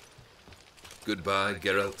sure. Goodbye,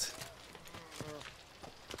 Geralt.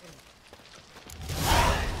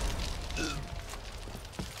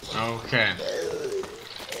 Okay.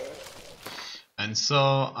 And so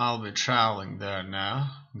I'll be traveling there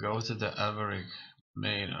now. Go to the Everick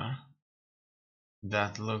Manor.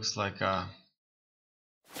 That looks like a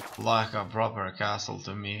proper castle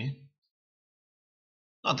to me.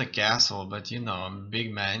 Not a castle, but you know, a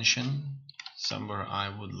big mansion. Somewhere I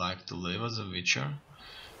would like to live as a witcher.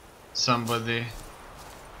 Somebody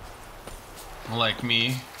like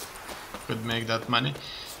me could make that money.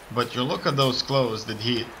 But you look at those clothes that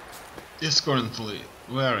he is currently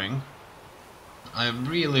wearing. I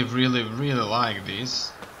really like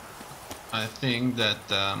these. I think that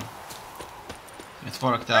it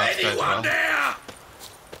worked out quite well. There?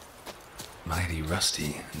 Mighty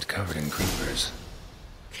rusty and covered in creepers.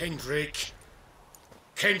 Kendrick?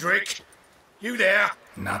 Kendrick? You there?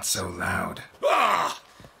 Not so loud. Ah!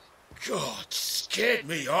 God, scared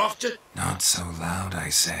me after. Not so loud, I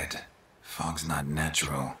said. Fog's not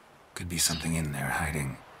natural. Could be something in there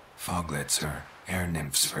hiding. Foglets or air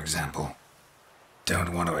nymphs, for example.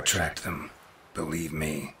 Don't want to attract them. Believe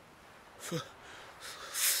me.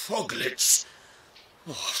 Foglets?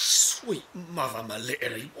 Oh, sweet mother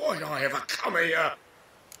Melitary, why did I ever come here?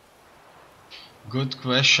 Good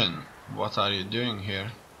question. What are you doing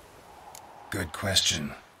here? Good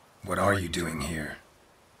question. What are you doing here?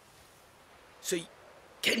 See,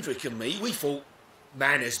 Kendrick and me, we thought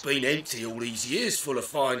Manor's been empty all these years, full of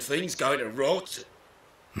fine things going to rot.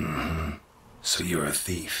 Mm-hmm. So you're a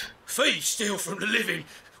thief. Thieves steal from the living.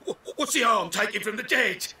 What's the harm taking from the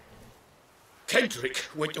dead? Kendrick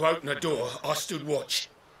went to open the door. I stood watch.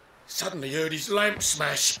 Suddenly heard his lamp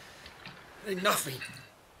smash. Then nothing.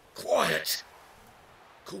 Quiet.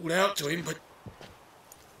 Called out to him, but...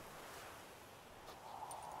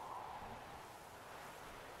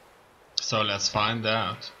 So let's find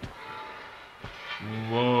out.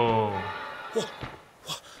 Whoa.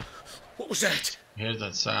 What was that? Hear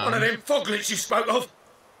that sound? One of them foglets you spoke of?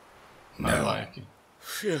 No. I like it.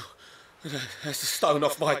 Phew. That's the stone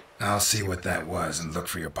off my... I'll see what that was and look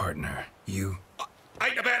for your partner. You...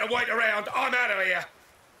 Ain't about to wait around. I'm out of here.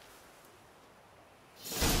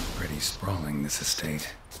 Pretty sprawling, this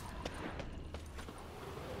estate.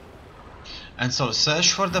 And so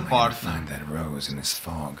search for the partner. Find that rose in this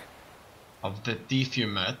fog. Of the thief you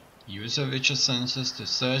met. Use your witcher's senses to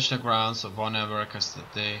search the grounds of one Evercast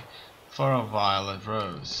that day for a violet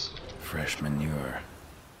rose. Fresh manure.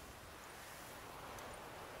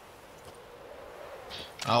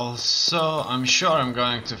 Also, I'm sure I'm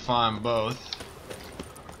going to find both.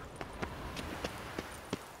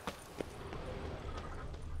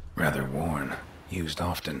 Rather worn. Used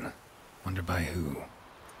often. Wonder by who.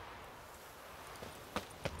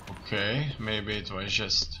 Okay, maybe it was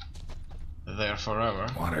just there forever.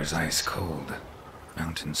 Water's ice cold.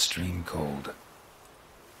 Mountain stream cold.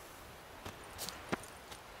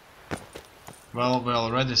 Well, we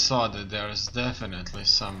already saw that there's definitely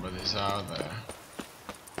somebody's out there.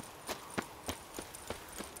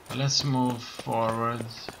 Let's move forward.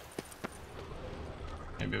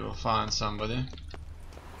 Maybe we'll find somebody.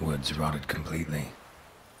 Woods rotted completely.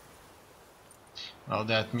 Well,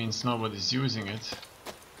 that means nobody's using it.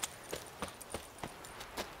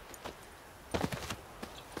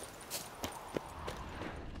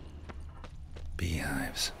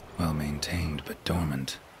 Beehives. Well maintained, but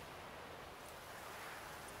dormant.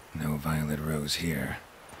 No violet rose here.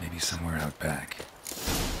 Maybe somewhere out back.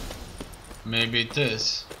 Maybe it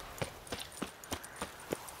is.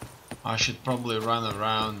 I should probably run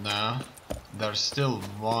around now. There's still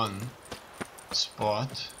one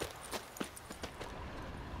spot.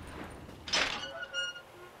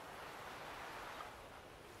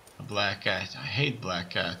 A black cat. I hate black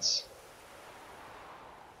cats.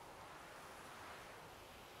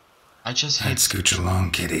 I just hate... Scooch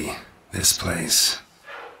along, kitty. This place.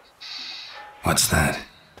 What's that?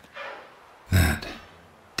 That...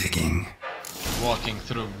 digging? Walking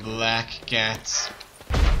through black cats.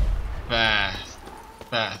 Path.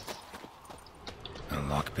 A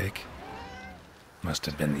lockpick? Must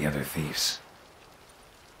have been the other thieves.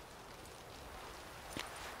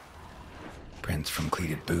 Prints from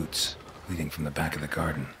cleated boots, leading from the back of the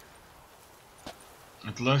garden.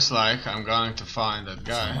 It looks like I'm going to find that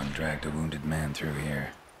guy. Someone dragged a wounded man through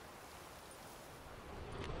here.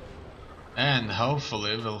 And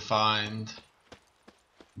hopefully we'll find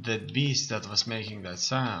that beast that was making that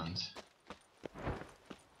sound.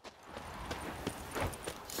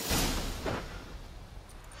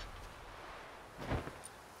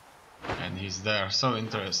 And he's there, so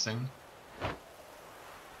interesting.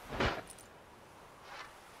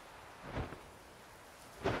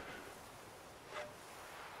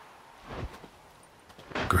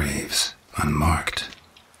 Graves, unmarked,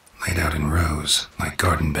 laid out in rows like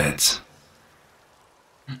garden beds.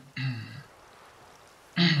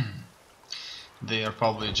 They are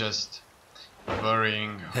probably just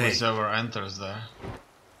burying whoever enters there.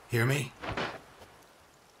 Hear me?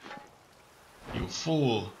 You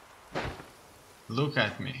fool! Look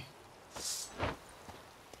at me.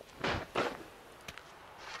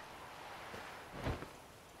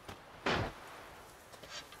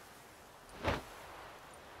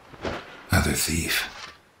 Another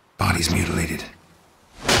thief. Body's mutilated.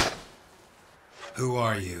 Who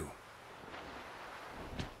are you?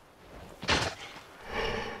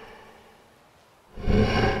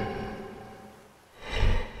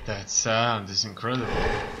 That sound is incredible.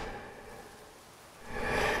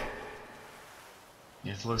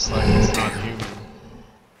 It looks like it's not human.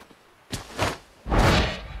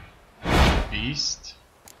 Beast?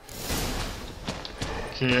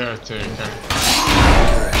 Caretaker.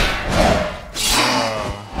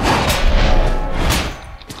 Whoa.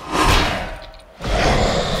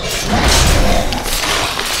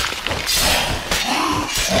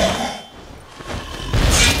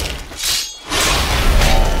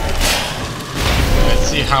 Let's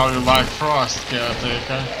see how you like Frost,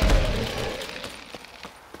 Caretaker.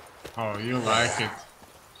 Oh, you like it.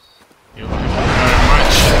 You like it very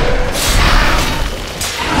much.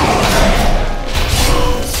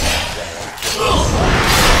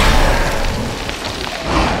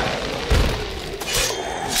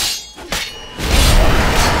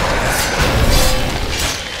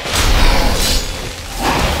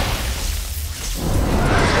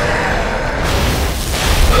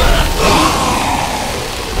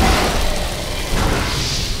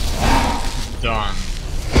 Done.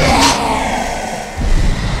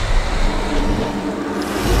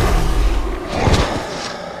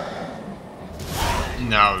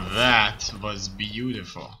 Now that was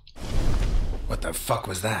beautiful. What the fuck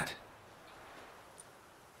was that?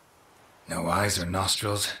 No eyes or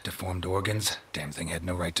nostrils, deformed organs. Damn thing had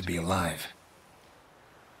no right to be alive.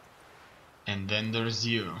 And then there's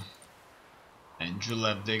you. And you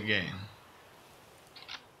left the game.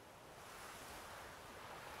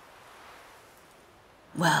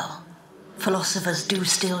 Well, philosophers do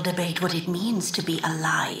still debate what it means to be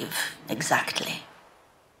alive, exactly.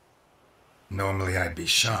 Normally I'd be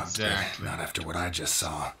shocked, but not after what I just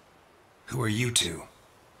saw. Who are you two?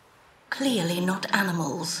 Clearly not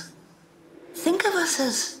animals. Think of us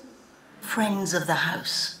as friends of the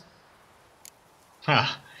house.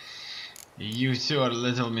 Ha! You two are a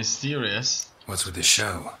little mysterious. What's with the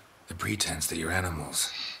show? The pretense that you're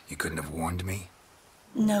animals. You couldn't have warned me?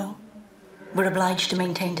 No. We're obliged to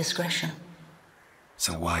maintain discretion.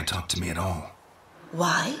 So why talk to me at all?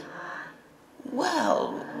 Why?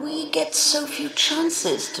 Well, we get so few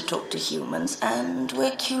chances to talk to humans, and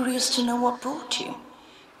we're curious to know what brought you.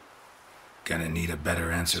 Gonna need a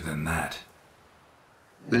better answer than that.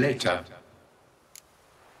 Later.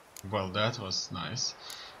 Well, that was nice.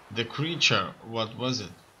 The creature, what was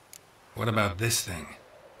it? What about this thing?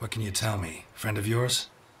 What can you tell me? Friend of yours?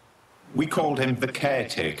 We called him the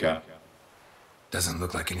Caretaker. Doesn't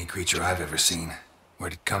look like any creature I've ever seen.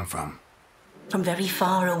 Where'd it come from? From very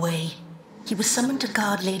far away. He was summoned to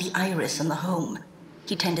guard Lady Iris in the home.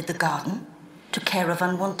 He tended the garden, took care of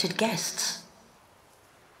unwanted guests.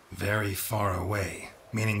 Very far away.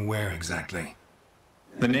 Meaning where exactly?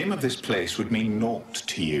 The name of this place would mean naught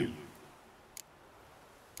to you.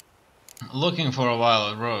 Looking for a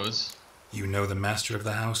while at Rose. You know the master of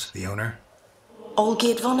the house, the owner?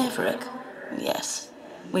 Olgierd von Everec? Yes,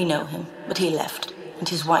 we know him, but he left, and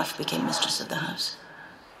his wife became mistress of the house.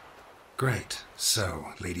 Great.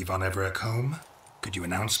 So, Lady von Everec home? Could you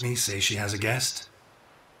announce me, say she has a guest?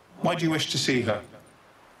 Why do you wish to see her?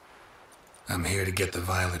 I'm here to get the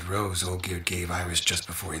violet rose Olgierd gave Iris just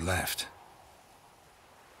before he left.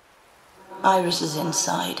 Iris is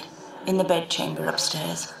inside, in the bedchamber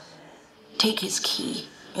upstairs. Take his key.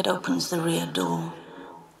 It opens the rear door.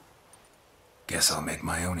 Guess I'll make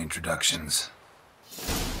my own introductions.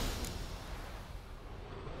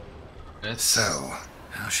 So,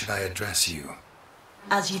 how should I address you?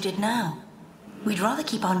 As you did now. We'd rather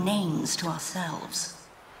keep our names to ourselves.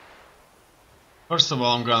 First of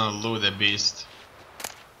all, I'm gonna loot the beast.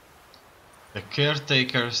 The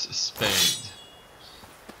Caretaker's Spade.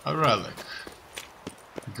 A relic.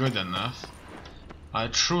 Good enough. I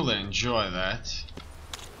truly enjoy that.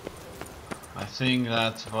 I think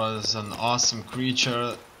that was an awesome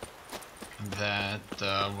creature that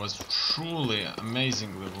was truly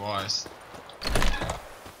amazingly voiced.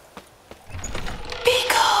 Be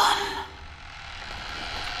gone!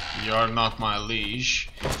 You're not my liege.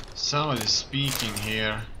 Somebody's speaking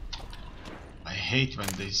here. I hate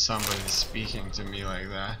when somebody's speaking to me like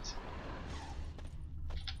that.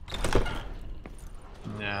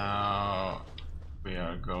 Now we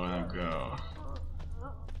are gonna go.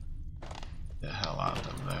 out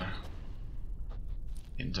of there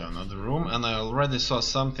into another room, and I already saw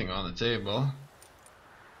something on the table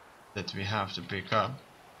that we have to pick up.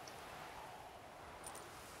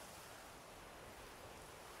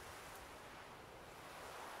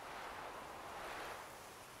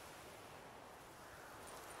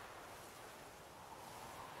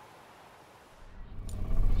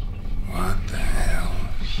 What the hell?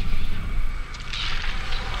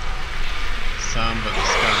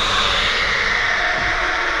 Somebody's coming.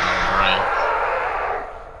 Alright.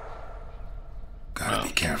 Gotta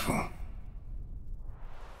be careful.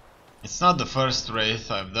 It's not the first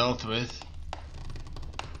wraith I've dealt with.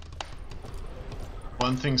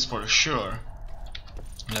 One thing's for sure.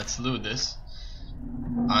 Let's loot this.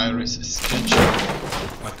 Iris sketch.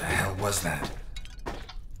 What the hell was that?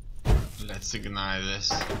 Let's ignite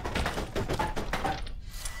this.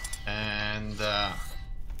 And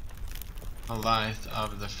light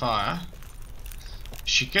up the fire.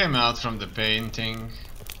 She came out from the painting,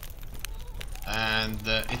 and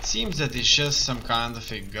it seems that it's just some kind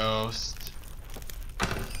of a ghost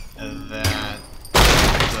that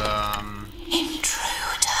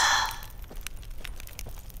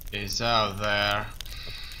is out there.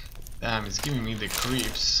 Damn, it's giving me the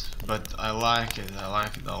creeps, but I like it a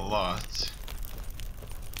lot.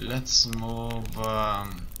 Let's move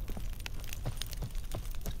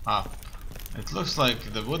up. It looks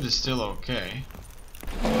like the wood is still okay.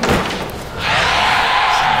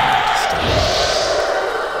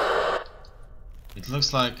 It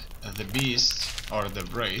looks like the beast, or the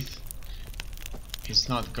wraith, is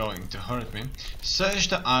not going to hurt me. Search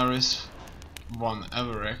the Iris von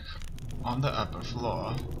Everett on the upper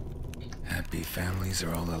floor. Happy families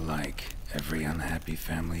are all alike. Every unhappy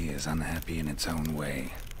family is unhappy in its own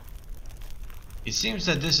way. It seems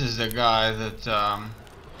that this is the guy that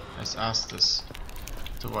has asked us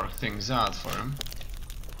to work things out for him.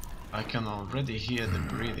 I can already hear the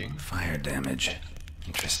breathing. Fire damage.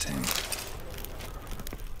 Interesting.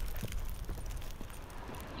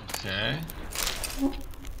 Okay.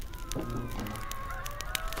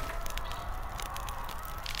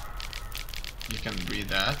 You can read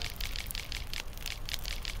that.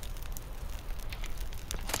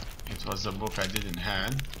 It was a book I didn't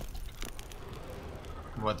have.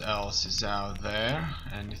 What else is out there?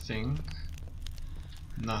 Anything?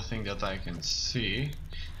 Nothing that I can see.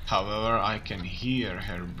 However, I can hear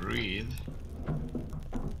her breathe.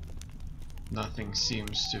 Nothing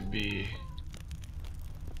seems to be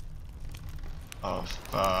of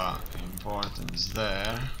importance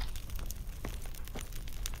there.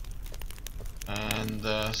 And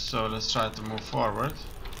so let's try to move forward.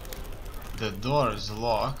 The door is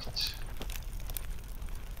locked.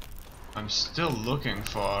 I'm still looking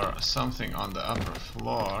for something on the upper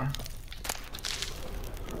floor,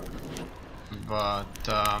 but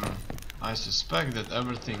I suspect that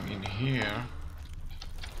everything in here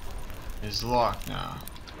is locked now.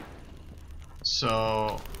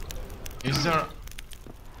 So, is there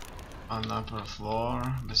an upper floor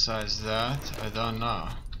besides that? I don't know.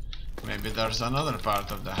 Maybe there's another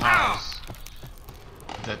part of the house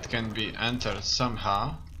that can be entered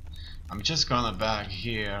somehow. I'm just gonna back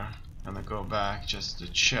here. Gonna go back just to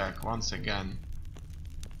check once again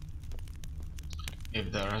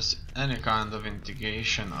if there's any kind of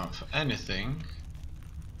indication of anything,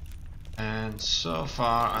 and so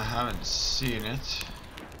far I haven't seen it.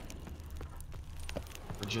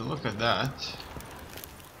 Would you look at that?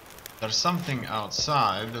 There's something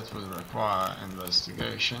outside that would require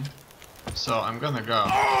investigation, so I'm gonna go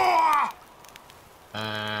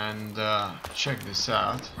and check this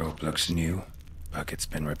out. Rope looks new. Bucket's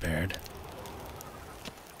been repaired.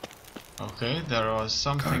 Okay, there was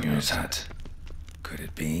something. Gardener's hut. Could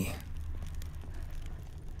it be?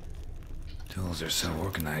 Tools are so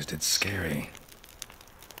organized it's scary.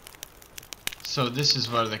 So this is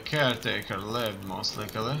where the caretaker lived, most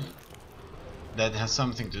likely. That has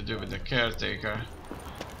something to do with the caretaker,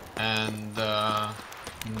 and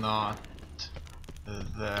not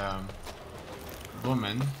the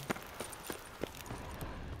woman.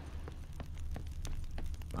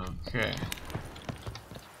 Okay.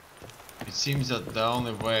 It seems that the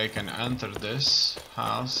only way I can enter this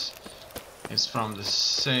house is from the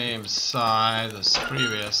same side as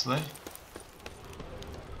previously.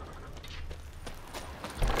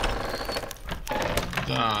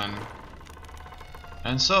 Done.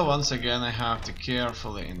 And so once again I have to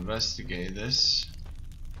carefully investigate this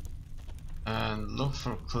and look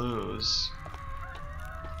for clues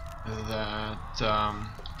that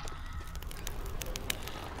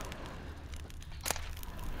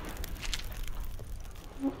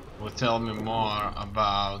will tell me more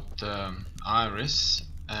about Iris,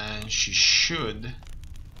 and she should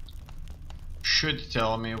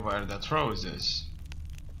tell me where that rose is.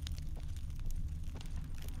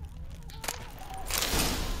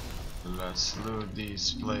 Let's loot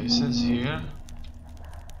these places here.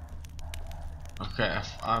 Okay,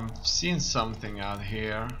 I've seen something out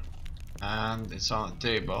here, and it's on a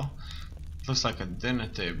table. It looks like a dinner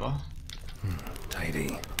table.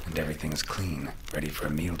 Tidy, and everything's clean, ready for a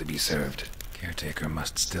meal to be served. Caretaker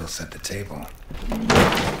must still set the table.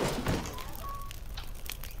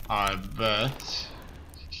 I bet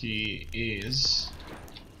he is.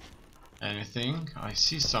 Anything? I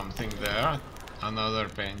see something there. Another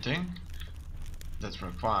painting that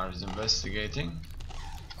requires investigating.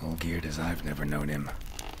 All geared as I've never known him.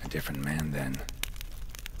 A different man then.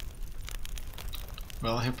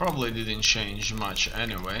 Well, he probably didn't change much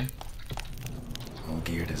anyway. All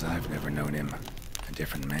geared as I've never known him. A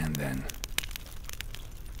different man then.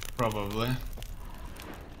 Probably.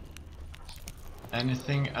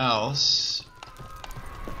 Anything else?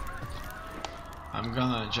 I'm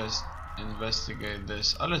gonna just investigate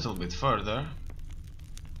this a little bit further,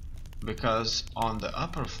 because on the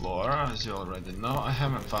upper floor, as you already know, I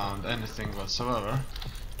haven't found anything whatsoever,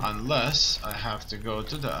 unless I have to go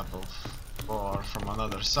to the upper floor from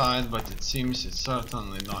another side, but it seems it's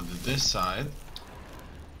certainly not this side.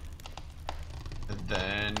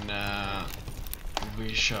 Then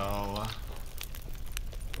we shall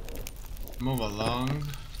move along.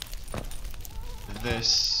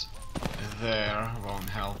 This there won't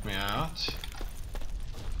help me out.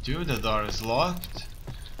 Dude, the door is locked.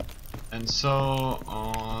 And so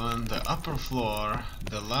on the upper floor,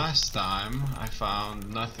 the last time I found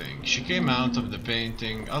nothing. She came out of the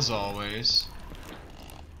painting as always,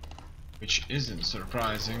 which isn't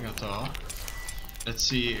surprising at all. Let's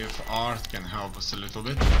see if art can help us a little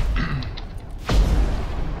bit.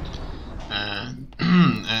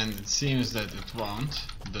 And it seems that it won't.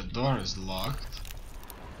 The door is locked.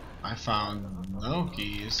 I found no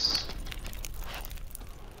keys.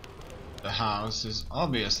 The house is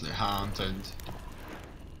obviously haunted.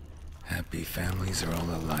 Happy families are all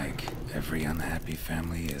alike. Every unhappy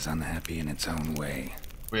family is unhappy in its own way.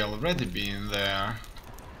 We already been there.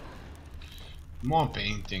 More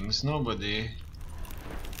paintings. Nobody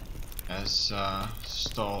has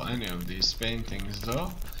stole any of these paintings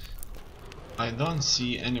though. I don't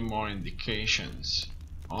see any more indications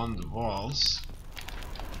on the walls.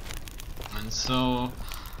 And so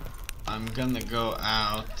I'm gonna go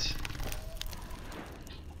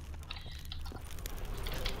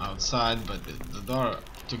outside, but the door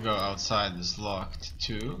to go outside is locked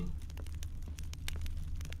too.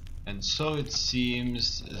 And so it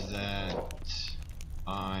seems that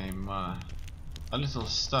I'm a little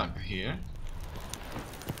stuck here.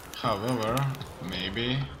 However,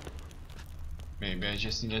 maybe I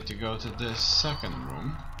just needed to go to this second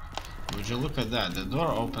room. Would you look at that? The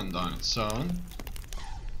door opened on its own.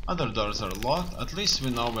 Other doors are locked. At least we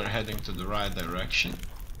know we're heading to the right direction.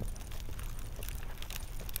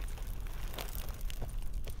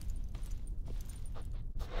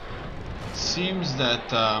 It seems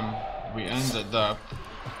that we ended up...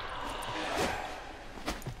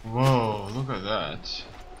 Whoa, look at that.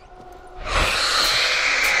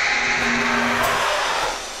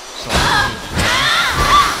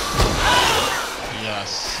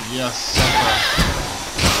 Yes, sucker.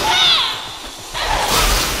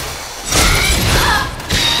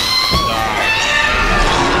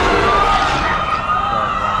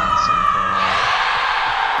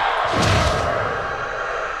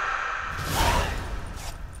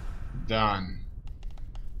 Done.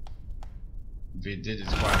 We did it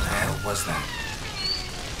quite well. What the hell was that?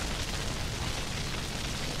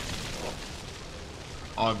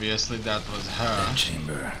 Obviously that was her. That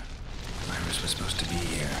chamber. Iris was supposed to be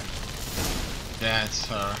here. That's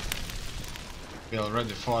her. We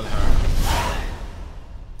already fought her.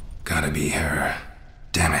 Gotta be her.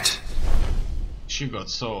 Damn it. She got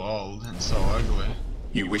so old and so ugly.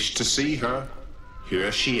 You wish to see her?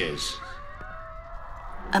 Here she is.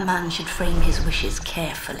 A man should frame his wishes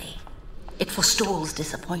carefully. It forestalls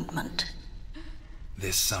disappointment.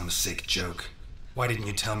 This some sick joke. Why didn't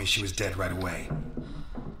you tell me she was dead right away?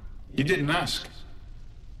 You didn't ask.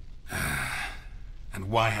 And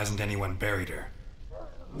why hasn't anyone buried her?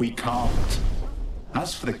 We can't.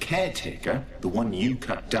 As for the caretaker, the one you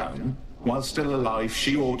cut down, while still alive,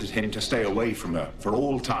 she ordered him to stay away from her for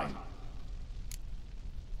all time.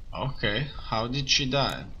 Okay, how did she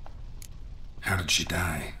die? How did she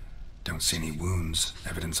die? Don't see any wounds,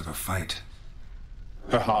 evidence of a fight.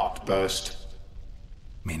 Her heart burst.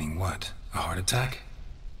 Meaning what? A heart attack?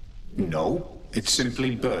 No, it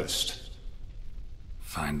simply burst.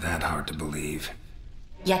 Find that hard to believe.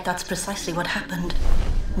 Yet that's precisely what happened.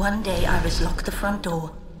 One day Iris locked the front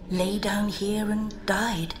door, lay down here and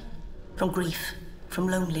died. From grief, from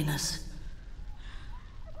loneliness.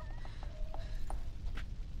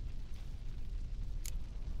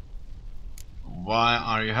 Why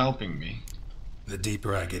are you helping me? The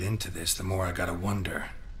deeper I get into this, the more I gotta wonder.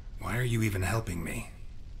 Why are you even helping me?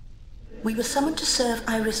 We were summoned to serve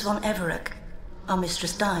Iris von Everett. Our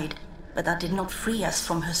mistress died, but that did not free us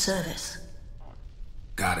from her service.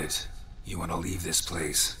 Got it. You want to leave this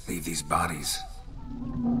place, leave these bodies.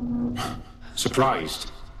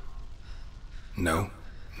 Surprised? No,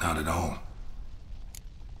 not at all.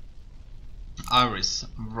 Iris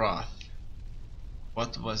wrath.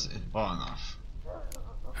 What was it born of?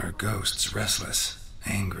 Her ghost's restless,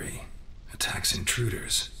 angry, attacks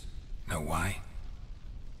intruders. Know why?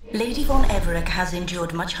 Lady von Everett has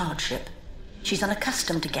endured much hardship. She's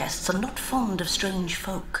unaccustomed to guests and not fond of strange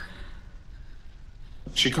folk.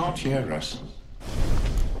 She can't hear us.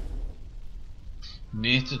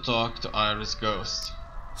 Need to talk to Iris' ghost.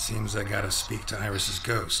 Seems I gotta speak to Iris's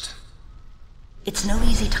ghost. It's no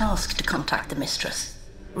easy task to contact the mistress.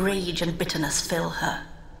 Rage and bitterness fill her.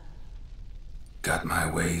 Got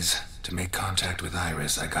my ways. To make contact with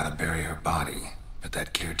Iris, I gotta bury her body. But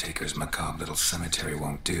that caretaker's macabre little cemetery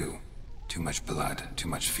won't do. Too much blood, too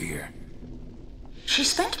much fear. She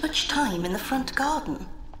spent much time in the front garden.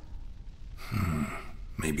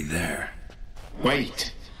 Maybe there.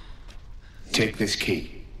 Wait. Take this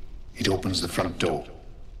key. It opens the front door.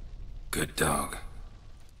 Good dog.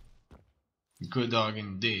 Good dog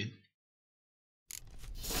indeed.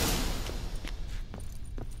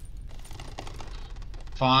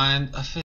 Find a